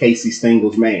always Casey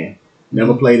Stengel's man.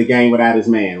 Never played a game without his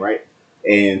man, right?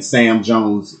 And Sam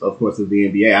Jones, of course, of the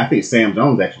NBA. I think Sam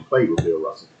Jones actually played with Bill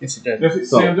Russell. Yes, he did.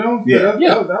 Sam Jones? Yeah.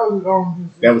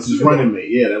 That was his running mate.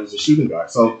 Yeah, that was his shooting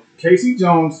guard. So Casey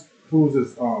Jones, who was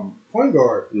his point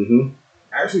guard,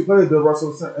 actually played Bill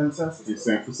Russell in San Francisco. In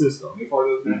San Francisco. He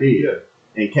did. Yeah.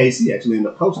 And Casey actually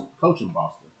ended up coaching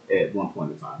Boston at one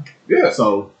point in time. Yeah.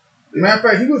 So, Matter of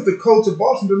fact, he was the coach of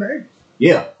Boston during the 80s.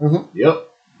 yeah. Mm-hmm. Yep.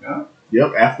 Yeah.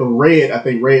 Yep. After I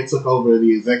think Red took over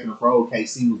the executive role.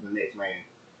 KC was the next man.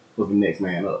 Was the next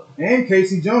man up. And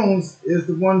Casey Jones is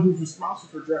the one who's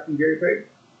responsible for drafting Gary Payton.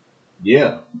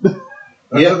 Yeah.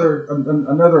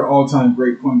 Another all-time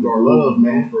great point guard. Love,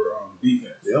 man. For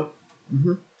defense. Yep.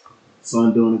 Mm-hmm.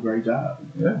 Son doing a great job.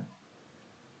 Yeah.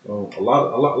 So a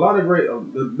lot of great.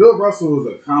 Bill Russell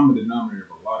is a common denominator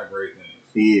for a lot of great things.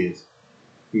 He is.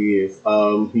 He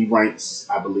ranks.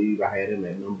 I believe I had him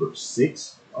at number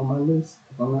 6 on my list,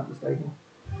 if I'm not mistaken.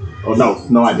 Oh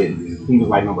no, I didn't. He was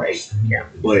like number 8. Yeah.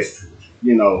 But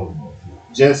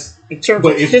just In terms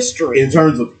of history. in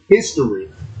terms of history,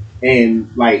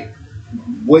 and like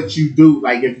what you do,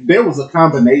 like if there was a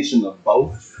combination of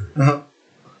both, Uh-huh.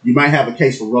 you might have a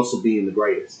case for Russell being the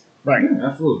greatest. Right. Yeah,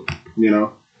 absolutely.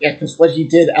 Yeah, because what he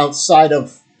did outside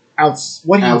of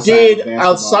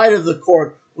the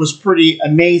court was pretty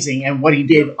amazing, and what he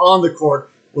did on the court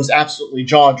was absolutely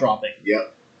jaw-dropping.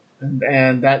 Yep.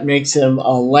 And that makes him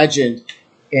a legend.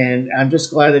 And I'm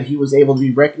just glad that he was able to be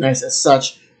recognized as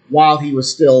such while he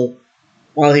was still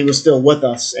with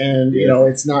us. And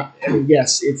it's not. I mean,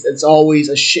 yes, it's always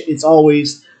it's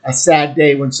always a sad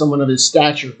day when someone of his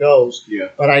stature goes. Yeah.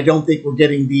 But I don't think we're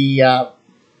getting the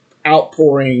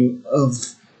outpouring of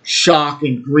shock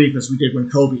and grief as we did when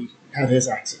Kobe had his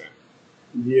accident.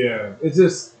 Yeah, it's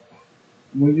just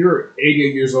when you're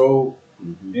 88 years old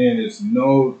Mm-hmm. and it's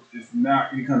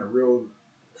not any kind of real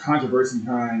controversy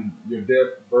behind your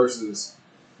death versus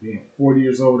being 40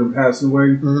 years old and passing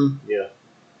away. Mm-hmm. Yeah.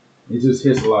 It just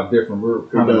hits a lot different. We're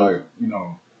kind of like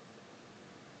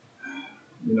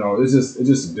it's just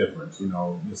a difference.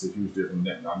 It's a huge difference.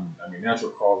 I mean, natural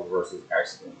causes versus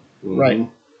accident. Mm-hmm. Right.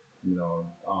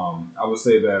 I would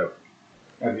say that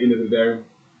at the end of the day,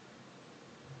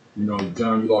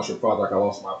 John, you lost your father like I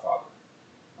lost my father.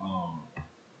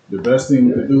 The best thing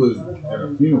we could do is at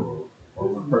a funeral or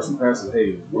when a person passes,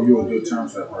 hey, were you on good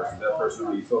terms with that person? That person,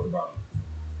 how you felt about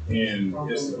it? And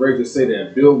it's great to say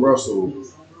that Bill Russell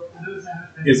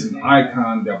is an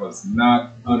icon that was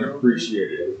not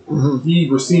unappreciated. Mm-hmm. He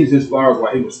received his flowers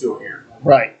while he was still here.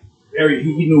 Right.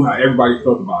 He knew how everybody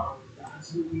felt about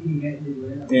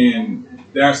him. And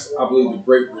that's, I believe, the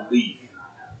great relief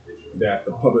that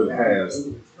the public has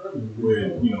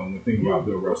when thinking about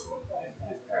Bill Russell and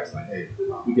his past. Like, hey,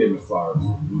 we gave him his flowers.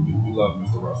 We love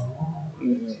Mr. Russell.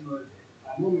 Mm-hmm.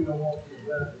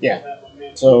 Yeah.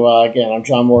 So, again, I'm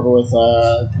John Morgan with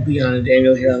Leon and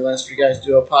Daniel here on Last Three Guys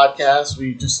Do a Podcast.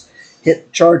 We just hit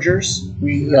the Chargers.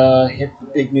 We hit the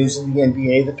big news in the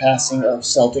NBA, the passing of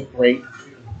Celtic great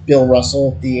Bill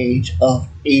Russell at the age of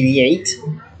 88.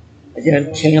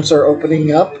 Again, camps are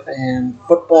opening up and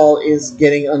football is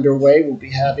getting underway. We'll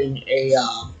be having a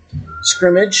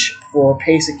scrimmage for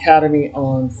Pace Academy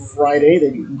on Friday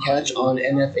that you can catch on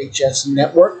NFHS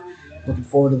Network. Looking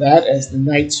forward to that as the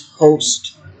Knights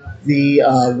host the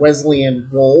Wesleyan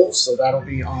Wolves. So that'll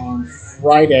be on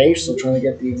Friday. So trying to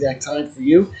get the exact time for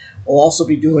you. We'll also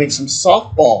be doing some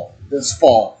softball this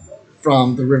fall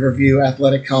from the Riverview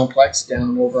Athletic Complex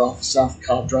down over off of South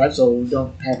Cobb Drive. So we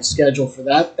don't have a schedule for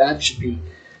that. That should be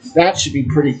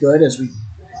pretty good as we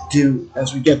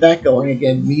get that going.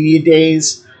 Again, media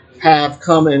days have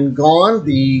come and gone.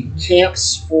 The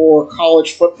camps for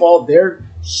college football, they're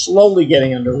slowly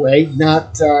getting underway.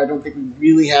 I don't think we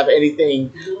really have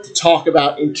anything to talk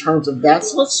about in terms of that.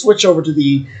 So let's switch over to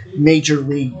the Major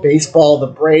League Baseball. The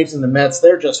Braves and the Mets,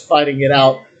 they're just fighting it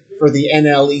out for the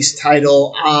NL East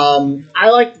title. I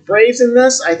like the Braves in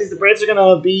this. I think the Braves are going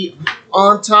to be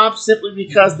on top simply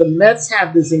because the Mets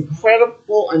have this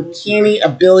incredible, uncanny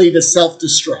ability to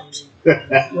self-destruct.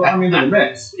 Well, I mean, they're the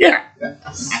Mets. Yeah.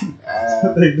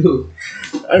 They do.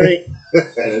 I mean,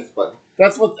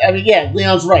 That's funny.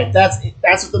 Leon's right.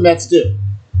 That's what the Mets do.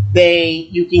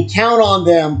 You can count on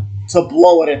them to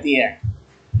blow it at the end.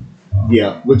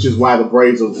 Yeah, which is why the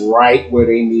Braves are right where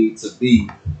they need to be.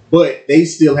 But they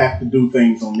still have to do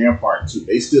things on their part, too.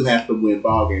 They still have to win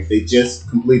ball games. They just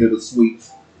completed a sweep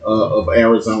of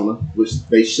Arizona, which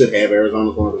they should have.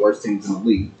 Arizona's one of the worst teams in the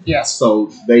league. Yes. So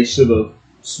they should have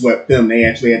swept them. They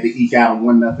actually had to eke out a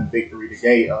 1-0 victory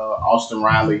today. Austin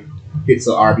Riley hits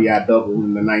an RBI double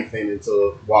in the ninth inning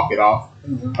to walk it off.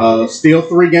 Mm-hmm. Still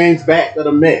 3 games back of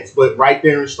the Mets, but right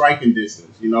there in striking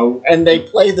distance, And they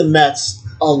play the Mets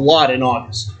a lot in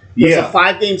August. There's a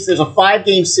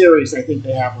 5-game series I think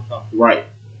they have with them. Right.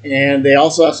 And they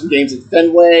also have some games at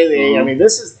Fenway. I mean,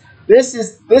 this is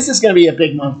going to be a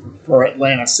big month for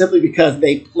Atlanta simply because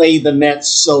they play the Mets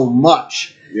so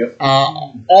much. Yep.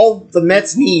 All the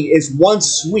Mets need is one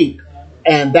sweep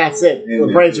and that's it. And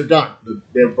The Braves are done.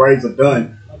 Their Braves are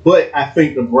done. But I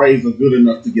think the Braves are good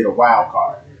enough to get a wild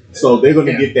card. So they're going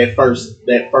to get that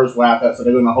first wild card. So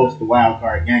they're going to host the wild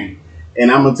card game. And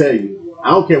I'm going to tell you,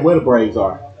 I don't care where the Braves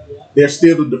are. They're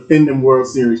still the defending World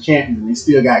Series champions. And they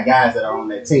still got guys that are on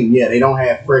that team. Yeah, they don't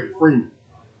have Freddie Freeman.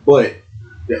 But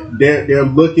they're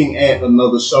looking at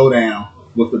another showdown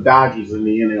with the Dodgers in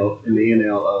the NL.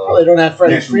 Well, they don't have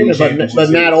Freddie National Freeman, League but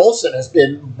Championship Matt Olson has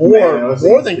been more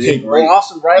than capable. great.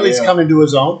 Austin Riley's Yeah. coming to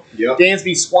his own. Yep.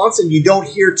 Dansby Swanson, you don't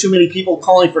hear too many people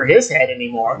calling for his head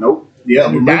anymore. Nope. Yeah,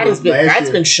 I mean, that's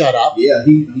been shut up. Yeah,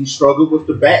 he struggled with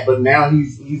the bat, but now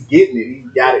he's getting it. He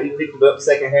got it. He picked it up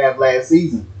second half last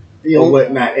season or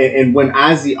whatnot. And when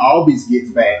Ozzie Albies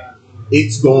gets back,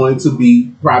 it's going to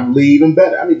be probably even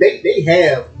better. I mean, they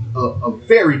have a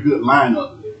very good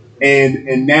lineup.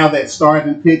 And now that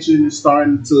starting pitching is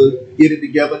starting to get it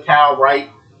together. Kyle Wright,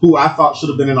 who I thought should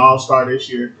have been an all-star this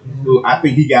year, who I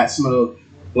think he got snubbed.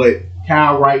 But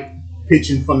Kyle Wright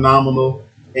pitching phenomenal.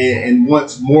 And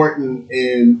once Morton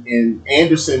and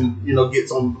Anderson,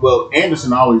 gets on. Well,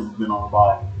 Anderson always has been on the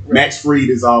ball. Max Fried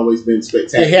has always been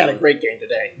spectacular. He had a great game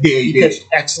today. Yeah, he did. pitched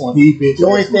excellent. The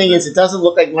only thing is, it doesn't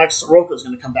look like Mike Soroka is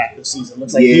going to come back this season.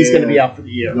 Looks like he's going to be out for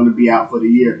the year. He's going to be out for the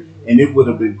year. And it would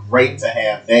have been great to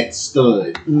have that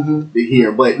stud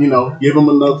here. But, give him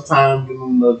enough time, give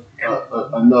him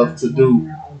enough to do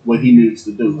what he needs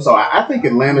to do. So I think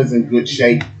Atlanta's in good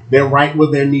shape. They're right where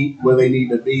they need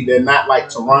to be. They're not like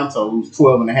Toronto, who's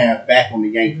 12.5 back on the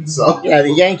Yankees. So yeah,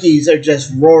 the Yankees are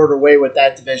just roared away with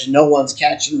that division. No one's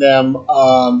catching them.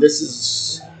 All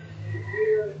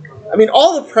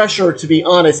the pressure, to be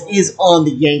honest, is on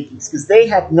the Yankees because they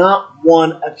have not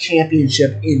won a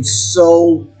championship in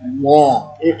so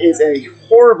long. It is a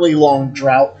horribly long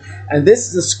drought, and this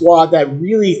is a squad that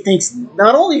really thinks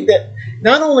not only that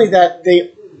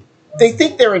they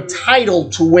think they're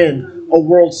entitled to win a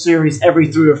World Series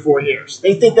every 3 or 4 years.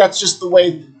 They think that's just the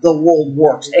way the world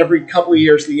works. Every couple of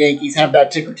years, the Yankees have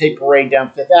that ticker tape parade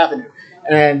down Fifth Avenue,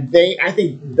 and I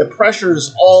think the pressure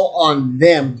is all on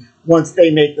them once they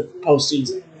make the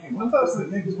postseason. When was the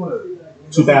Yankees won it?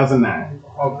 2009.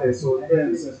 Okay, so it's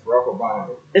been since Barack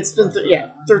Obama. It's been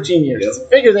 13 years. I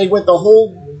figure they went the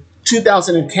whole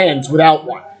 2010s without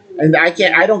one, and I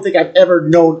don't think I've ever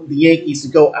known the Yankees to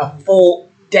go a full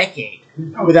decade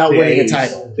without winning a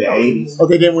title. The 80s. Oh,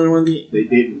 they didn't win one. They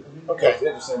didn't. Okay. It's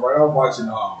interesting, right? I'm watching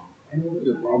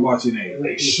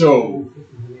a show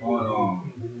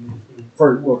on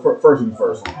first and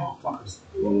first on Fox.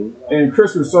 And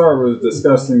Chris Broussard was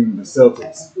discussing the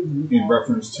Celtics in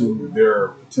reference to their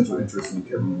potential interest in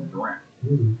Kevin Durant.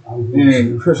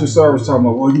 And Chris Broussard was talking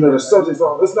about, the Celtics,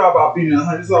 it's not about beating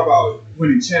 100, it's all about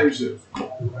winning championships.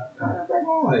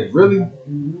 Like, really?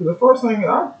 The first thing,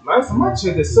 last time I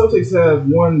checked, the Celtics have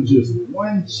won just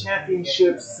one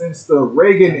championship since the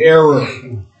Reagan era.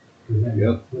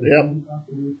 Yep.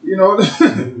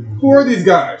 Who are these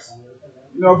guys?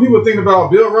 People think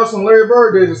about Bill Russell and Larry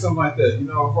Bird days or something like that, as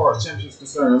far as championships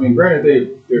concerned. I mean,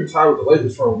 granted, they're tied with the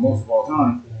Lakers for most of all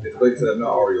time, if the Lakers have not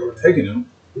already overtaken them.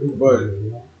 But,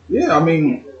 yeah, I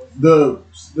mean, a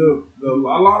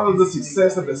lot of the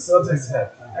success that the Celtics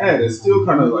have had is still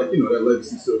kind of like, that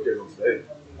legacy still carries on today.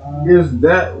 Is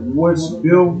that which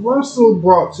Bill Russell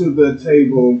brought to the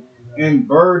table and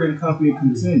Bird and company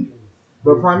continued.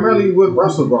 But primarily what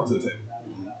Russell brought to the table.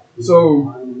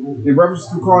 So, in reference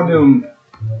to calling them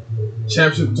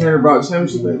championship, turn about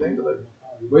championship, they ain't the Lakers.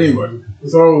 But anyway,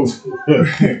 so,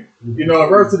 in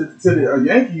reference to the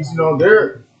Yankees,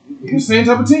 they're the same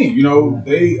type of team.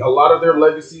 A lot of their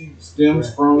legacy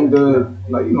stems from the,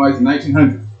 like the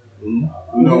 1900s. And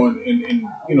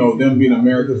them being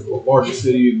America's largest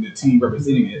city and the team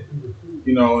representing it.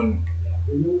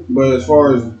 But as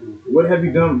far as what have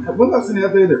you done, what else have you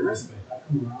done their resume?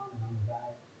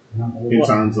 In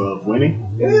terms of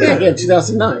winning? Yeah,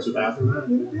 2009.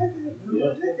 2009.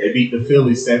 Yeah. They beat the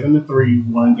Phillies 7-3,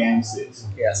 won Game 6.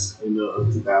 Yes. In the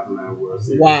 2009 World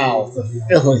Series. Wow, the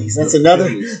Phillies. That's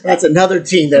another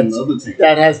team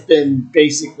that has been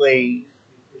basically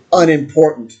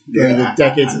unimportant during the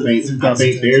decades of the 2010s. I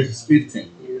think theirs is 15.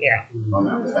 Yeah. I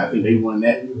think they won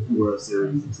that World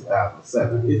Series in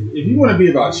 2007. If you want to be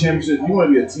about championships, you want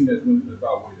to be a team that's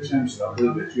about winning championships, I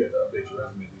believe that you have to update your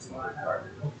resume at least on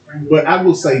that. But I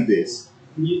will say this,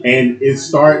 and it's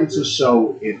starting to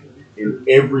show in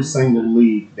every single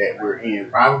league that we're in,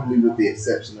 probably with the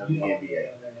exception of the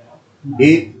NBA.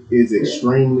 It is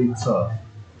extremely tough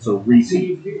to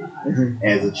repeat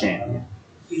as a champion.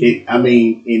 In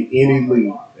any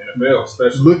league. NFL,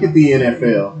 especially. Look at the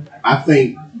NFL. I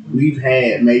think we've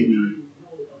had maybe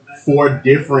 4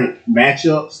 different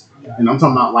matchups And I'm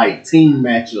talking about like team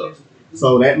matchups.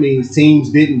 So that means teams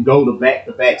didn't go to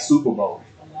back-to-back Super Bowls.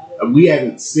 We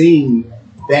haven't seen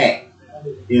that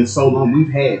in so long.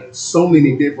 We've had so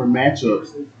many different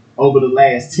matchups over the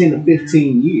last 10 to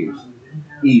 15 years,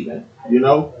 even.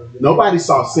 Nobody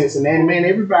saw Cincinnati. Man,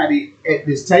 everybody at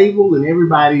this table and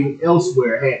everybody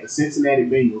elsewhere had the Cincinnati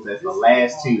Bengals as the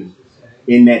last team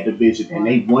in that division, and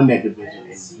they won that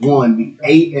division and won the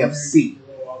AFC.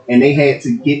 And they had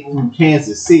to get through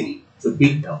Kansas City to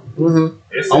beat them,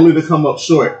 only to come up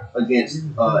short against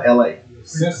LA.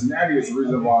 Cincinnati is the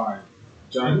reason why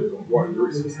Johnny was going to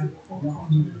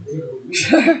It's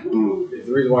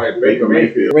the reason why Baker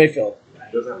Mayfield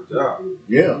doesn't have a job.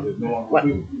 Yeah. There's no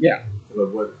longer Yeah.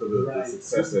 Because of the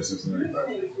success that Cincinnati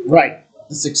had. Right.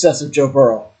 The success of Joe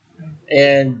Burrow.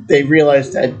 And they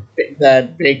realized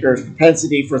that Baker's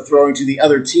propensity for throwing to the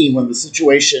other team when the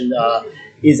situation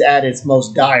is at its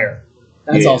most dire.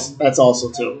 That's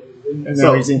also too. And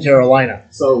now he's in Carolina.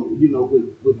 So,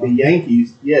 with the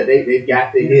Yankees, they've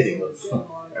got the hitting.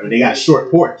 They got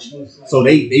short porch. So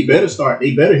they better start.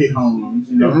 They better hit home runs.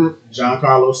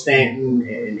 Giancarlo Stanton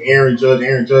and Aaron Judge.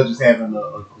 Aaron Judge is having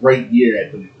a great year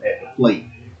at the plate.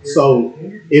 So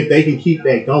if they can keep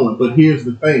that going. But here's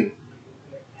the thing.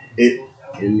 In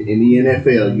the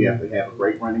NFL, you have to have a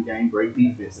great running game, great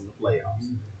defense in the playoffs.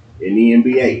 In the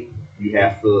NBA, you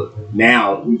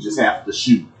just have to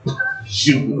shoot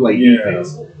and play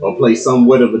defense, or play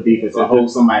somewhat of a defense, or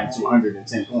hold somebody to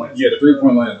 110 points. Yeah, the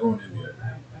 3-point line is ruined NBA.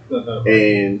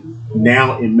 And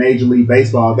now in Major League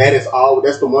Baseball, that's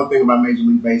the one thing about Major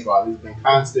League Baseball. It's been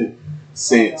constant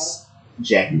since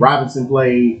Jackie Robinson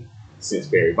played, since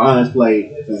Barry Bonds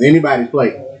played, since anybody's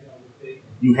played.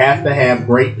 You have to have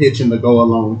great pitching to go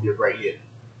along with your great hitting.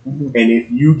 And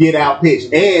if you get out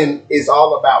pitched, and it's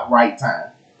all about right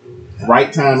time and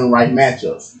right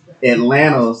matchups.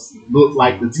 Atlanta's looked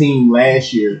like the team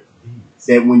last year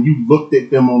that when you looked at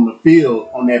them on the field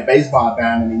on that baseball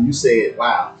diamond and you said,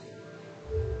 wow,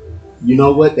 you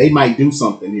know what? They might do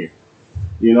something here.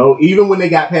 Even when they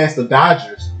got past the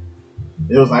Dodgers,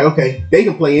 it was like, okay, they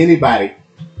can play anybody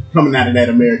coming out of that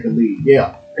American League.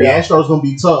 Yeah, the Astros going to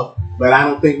be tough, but I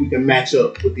don't think we can match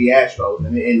up with the Astros.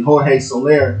 And Jorge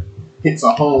Soler hits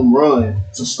a home run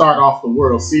to start off the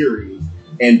World Series,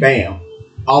 and bam,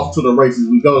 off to the races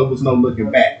we go. It was no looking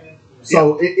back.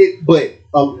 So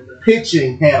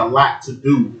pitching had a lot to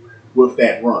do with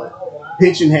that run.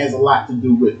 Pitching has a lot to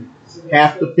do with it. You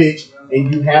have to pitch,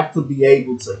 and you have to be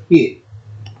able to hit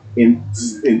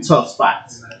in tough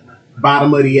spots.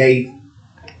 Bottom of the eighth,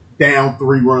 down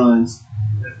 3 runs,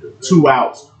 2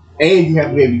 outs, and you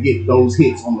have to be able to get those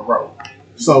hits on the road.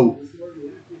 So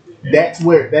that's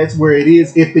where it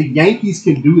is. If the Yankees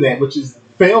can do that, which has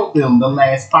failed them the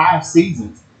last 5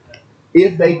 seasons,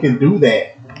 if they can do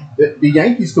that, the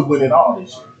Yankees could win it all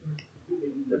this year.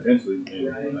 Potentially,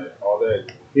 and all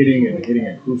that hitting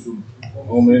in crucial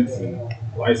moments and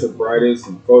lights up brightest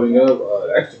and folding up.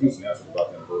 Actually, Houston asked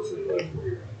about that bullshit last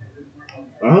year.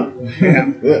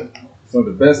 Yeah. Some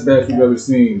of the best bats we've ever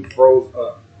seen froze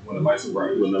up when the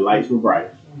lights were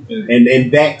bright.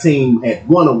 And that team had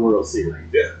won a World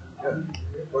Series. Yeah.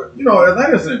 But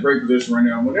Atlanta's in a great position right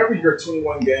now. Whenever you're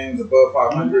 21 games above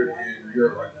 500 and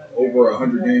you're like over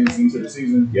 100 games into the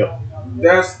season,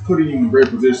 that's putting you in a great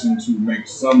position to make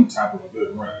some type of a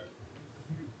good run.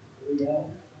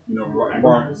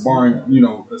 Barring,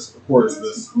 of course,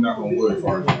 this knock on wood as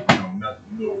far as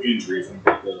no injuries.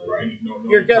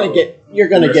 You're gonna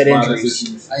get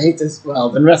injuries. I hate this. Well,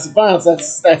 the domestic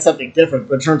violence, that's something different.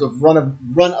 But in terms of run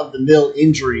of the mill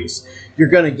injuries, you're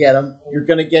gonna get them.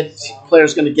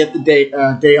 Players gonna get the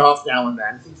day off now and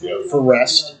then for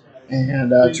rest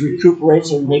and to recuperate,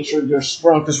 so make sure you're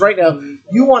strong. Because right now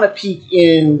you want to peak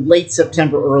in late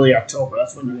September, early October.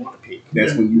 That's when you want to peak.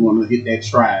 That's when you want to hit that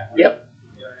stride. Yep.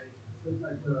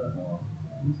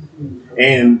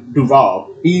 And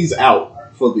Duvall, he's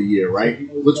out for the year, right?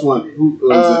 Which one? Who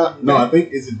is it? No, I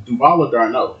think is it Duvall or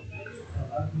Darno?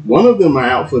 One of them are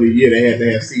out for the year. They had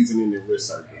to have season-ending wrist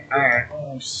surgery. All right,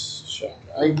 let's check.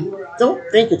 I don't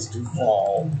think it's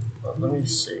Duvall, but let me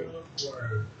see.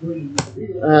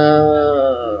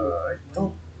 I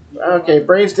don't. Okay,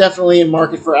 Braves definitely in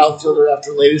market for outfielder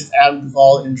after latest Adam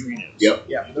Duvall injury news. Yep.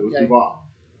 Yeah. It was Okay. Duvall.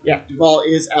 Yeah, Duvall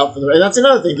is out for the. And that's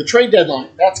another thing. The trade deadline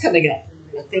that's coming up.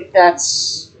 I think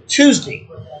that's Tuesday.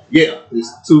 Yeah,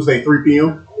 it's Tuesday, 3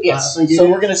 p.m. Yes. So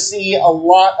we're going to see a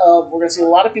lot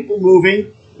of people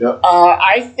moving. Yep.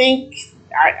 I think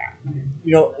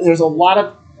there's a lot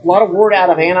of word out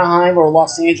of Anaheim or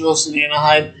Los Angeles and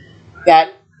Anaheim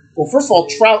that, well, first of all,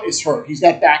 Trout is hurt. He's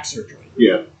got back surgery.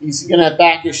 Yeah. He's going to have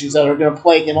back issues that are going to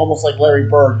plague him almost like Larry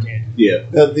Bird did Yeah.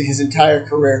 his entire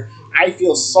career. I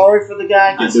feel sorry for the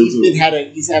guy because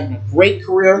he's having a great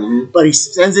career, but he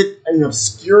spends it in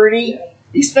obscurity.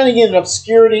 He's spending it in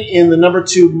obscurity in the number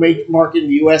 2 market in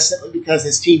the U.S. simply because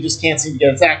his team just can't seem to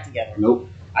get its act together. Nope.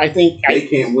 I think they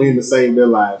can't win to save their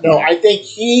lives. No, I think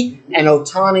he and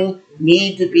Ohtani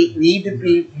need to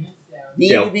be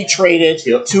traded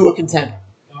to a contender.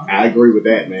 I agree with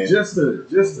that, man. Just to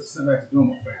send back to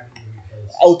doing a favor.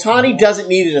 Ohtani doesn't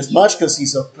need it as much because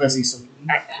he's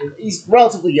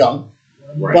relatively young,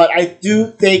 Right. but I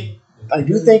do think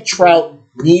Trout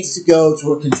needs to go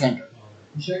to a contender.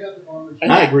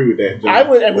 And I agree with that, John. I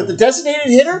would, and with the designated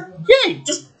hitter,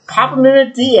 just pop him in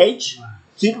at DH,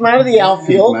 keep him out of the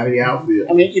outfield. Out of the outfield.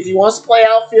 I mean, if he wants to play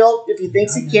outfield, if he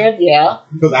thinks he can,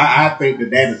 Because I think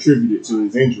that attributed to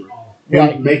his injury. Him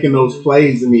Right. making those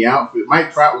plays in the outfield.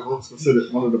 Mike Trout was once considered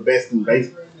one of the best in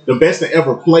baseball, the best to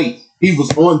ever play. He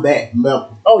was on that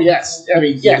level. Oh, yes. I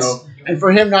mean, yes. You know? And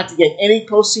for him not to get any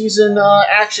postseason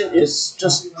action is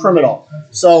just criminal.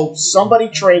 So somebody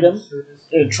trade him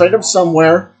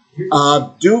somewhere,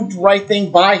 do the right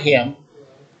thing by him,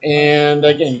 and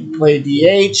again, play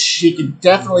DH. He can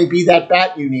definitely be that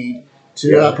bat you need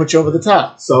to put you over the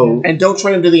top. So and don't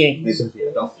trade him to the Yankees.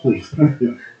 Don't please.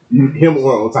 Him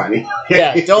or Ohtani.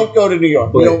 Don't go to New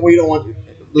York. We don't want.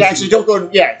 Actually, don't go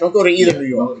to either New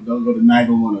York. Don't go to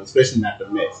neither one, especially not the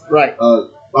Mets. Right.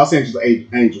 Los Angeles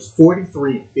Angels,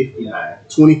 43-59,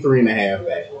 23.5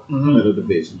 back of the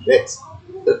division. That's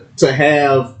to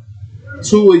have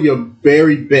 2 of your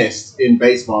very best in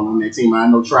baseball on that team. I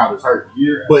know Trout is hurt,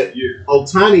 but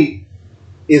Ohtani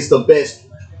is the best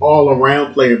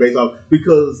all-around player in baseball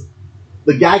because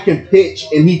the guy can pitch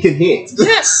and he can hit.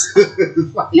 Yes.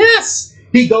 Yes.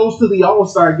 He goes to the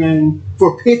All-Star game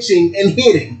for pitching and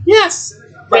hitting. Yes.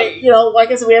 Like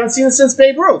I said, we haven't seen it since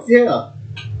Babe Ruth. Yeah.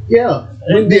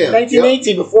 In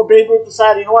 1918, before Babe Ruth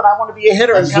decided, I want to be a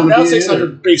hitter and count down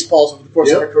 600 baseballs over the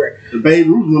course of her career. The Babe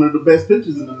Ruth was one of the best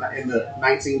pitchers in the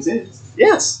 1910s.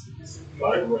 Yes.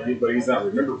 But he's not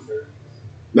remembered for it.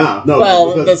 No.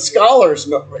 Well, the scholars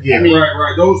know. Yeah. I mean,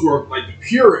 Right. Those were like the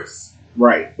purists.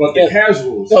 Right. But the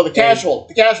casuals. No, the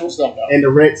casuals don't know. And the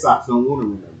Red Sox don't want to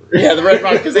remember. Yeah, the Red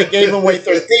Sox, because they gave away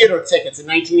their theater tickets in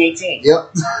 1918.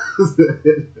 Yep.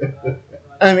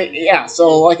 I mean,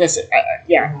 so like I said,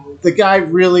 the guy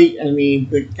really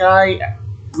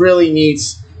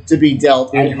needs to be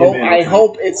dealt. I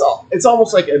hope it's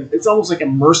almost like a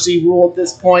mercy rule at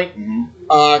this point,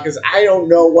 because I don't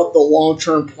know what the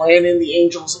long-term plan in the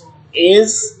Angels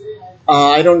is.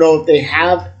 I don't know if they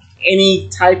have any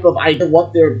type of idea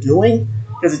what they're doing,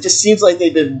 because it just seems like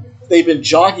they've been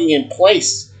jogging in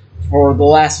place for the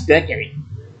last decade.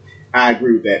 I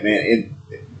agree with that, man. And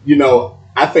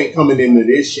I think coming into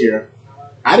this year,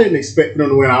 I didn't expect for them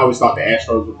to win. I always thought the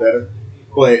Astros were better,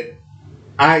 but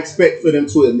I expect for them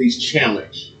to at least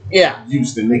challenge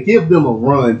Houston. They give them a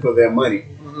run for their money.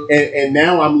 And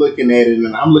now I'm looking at it,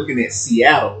 and I'm looking at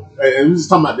Seattle. And I'm just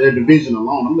talking about their division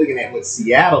alone. I'm looking at what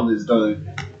Seattle has done.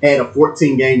 Had a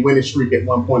 14-game winning streak at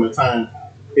one point in time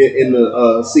in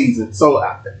the season. So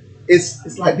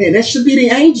it's like, man, that should be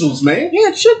the Angels, man. Yeah,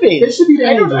 it should be. It should be the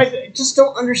Angels. I just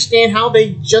don't understand how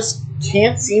they just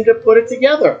can't seem to put it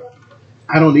together.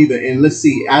 I don't either. And let's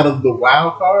see, out of the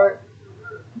wild card,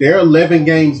 they're 11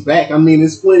 games back. I mean,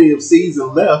 there's plenty of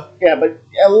season left. Yeah, but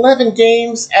 11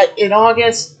 games in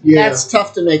August, that's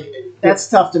tough to make. That's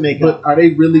tough to make But up. are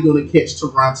they really going to catch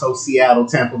Toronto, Seattle,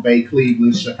 Tampa Bay,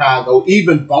 Cleveland, Chicago,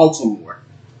 even Baltimore?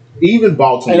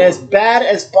 And as bad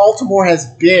as Baltimore has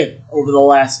been over the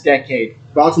last decade,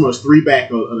 Baltimore's 3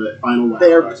 back of that final wild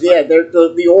card.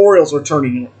 the Orioles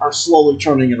are slowly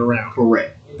turning it around.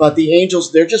 Correct. But the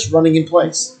Angels, they're just running in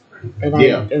place.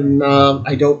 And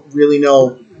I don't really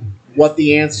know what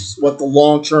the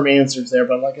long-term answers there.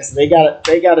 But like I said,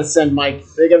 they got to send Mike.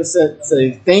 They got to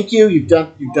say thank you. You've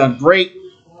done great.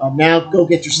 Now go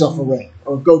get yourself a ring,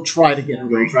 or go try to get a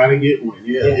ring. Go try to get one.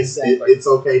 Yeah, exactly. It's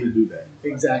okay to do that.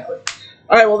 Exactly.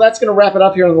 All right, well, that's going to wrap it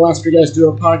up here on the Last Three Guys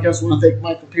Duo podcast. I want to thank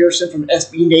Michael Pearson from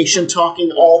SB Nation,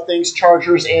 talking all things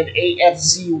Chargers and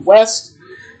AFC West.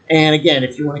 And again,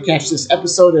 if you want to catch this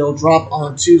episode, it'll drop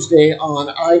on Tuesday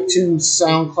on iTunes,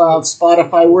 SoundCloud,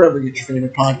 Spotify, wherever you get your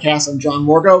favorite podcasts. I'm John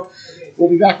Morgo. We'll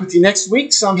be back with you next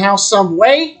week, somehow, some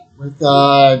way, with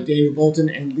Daniel Bolton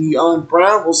and Leon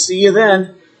Brown. We'll see you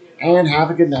then, and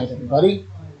have a good night, everybody.